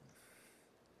 0.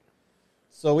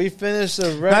 so we finished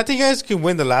the No, I think you guys can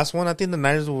win the last one. I think the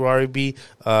Niners will already be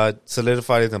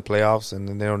solidified in the playoffs, and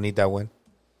then they don't need that win.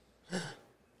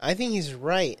 I think he's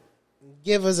right.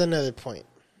 Give us another point.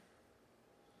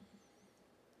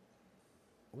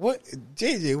 What?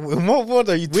 JJ, what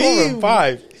are you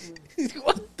 12-5?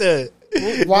 What the?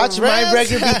 Watch The my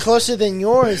Rams record be closer than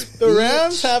yours. The bitch.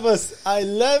 Rams have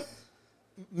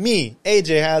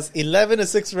AJ has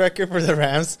 11-6 record for the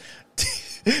Rams.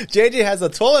 JJ has a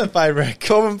 12-5 record.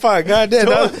 12-5. Goddamn,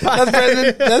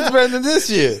 that's better than this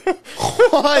year.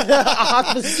 What the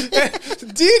opposite?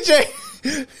 DJ,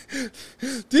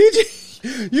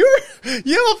 you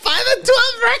have a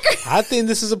 5-12 record. I think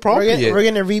this is appropriate. We're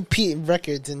gonna repeat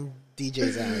records in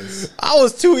DJ's eyes. I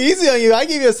was too easy on you. I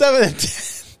gave you a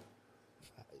 7-10.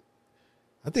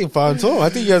 I think 5-12. I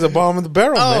think you guys are bottom of the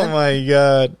barrel, Oh man. my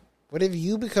god! What if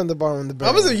you become the bottom of the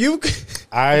barrel? How was it you?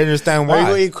 I understand Are why.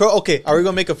 you gonna eat okay, are we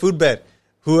gonna make a food bet?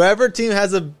 Whoever team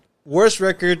has a worst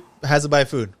record has to buy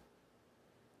food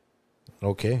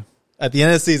Okay. at the end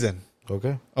of the season.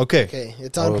 Okay. Okay. Okay,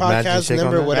 it's on Magic podcast shake on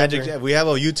number that? whatever. Magic. We have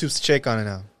a YouTube check on it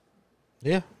now.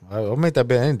 Yeah. I'll make that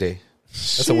bet any day.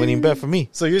 That's a winning bet for me.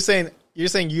 So you're saying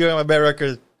you have a better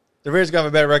record. The Raiders got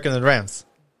a better record than the Rams.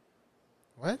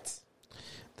 What?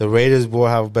 The Raiders will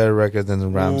have a better record than the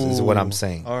Rams, is what I'm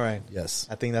saying. All right. Yes.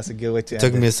 I think that's a good way to end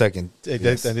Took it. me a second. That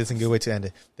Yes. is a good way to end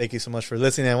it. Thank you so much for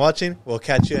listening and watching. We'll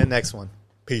catch you in the next one.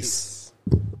 Peace.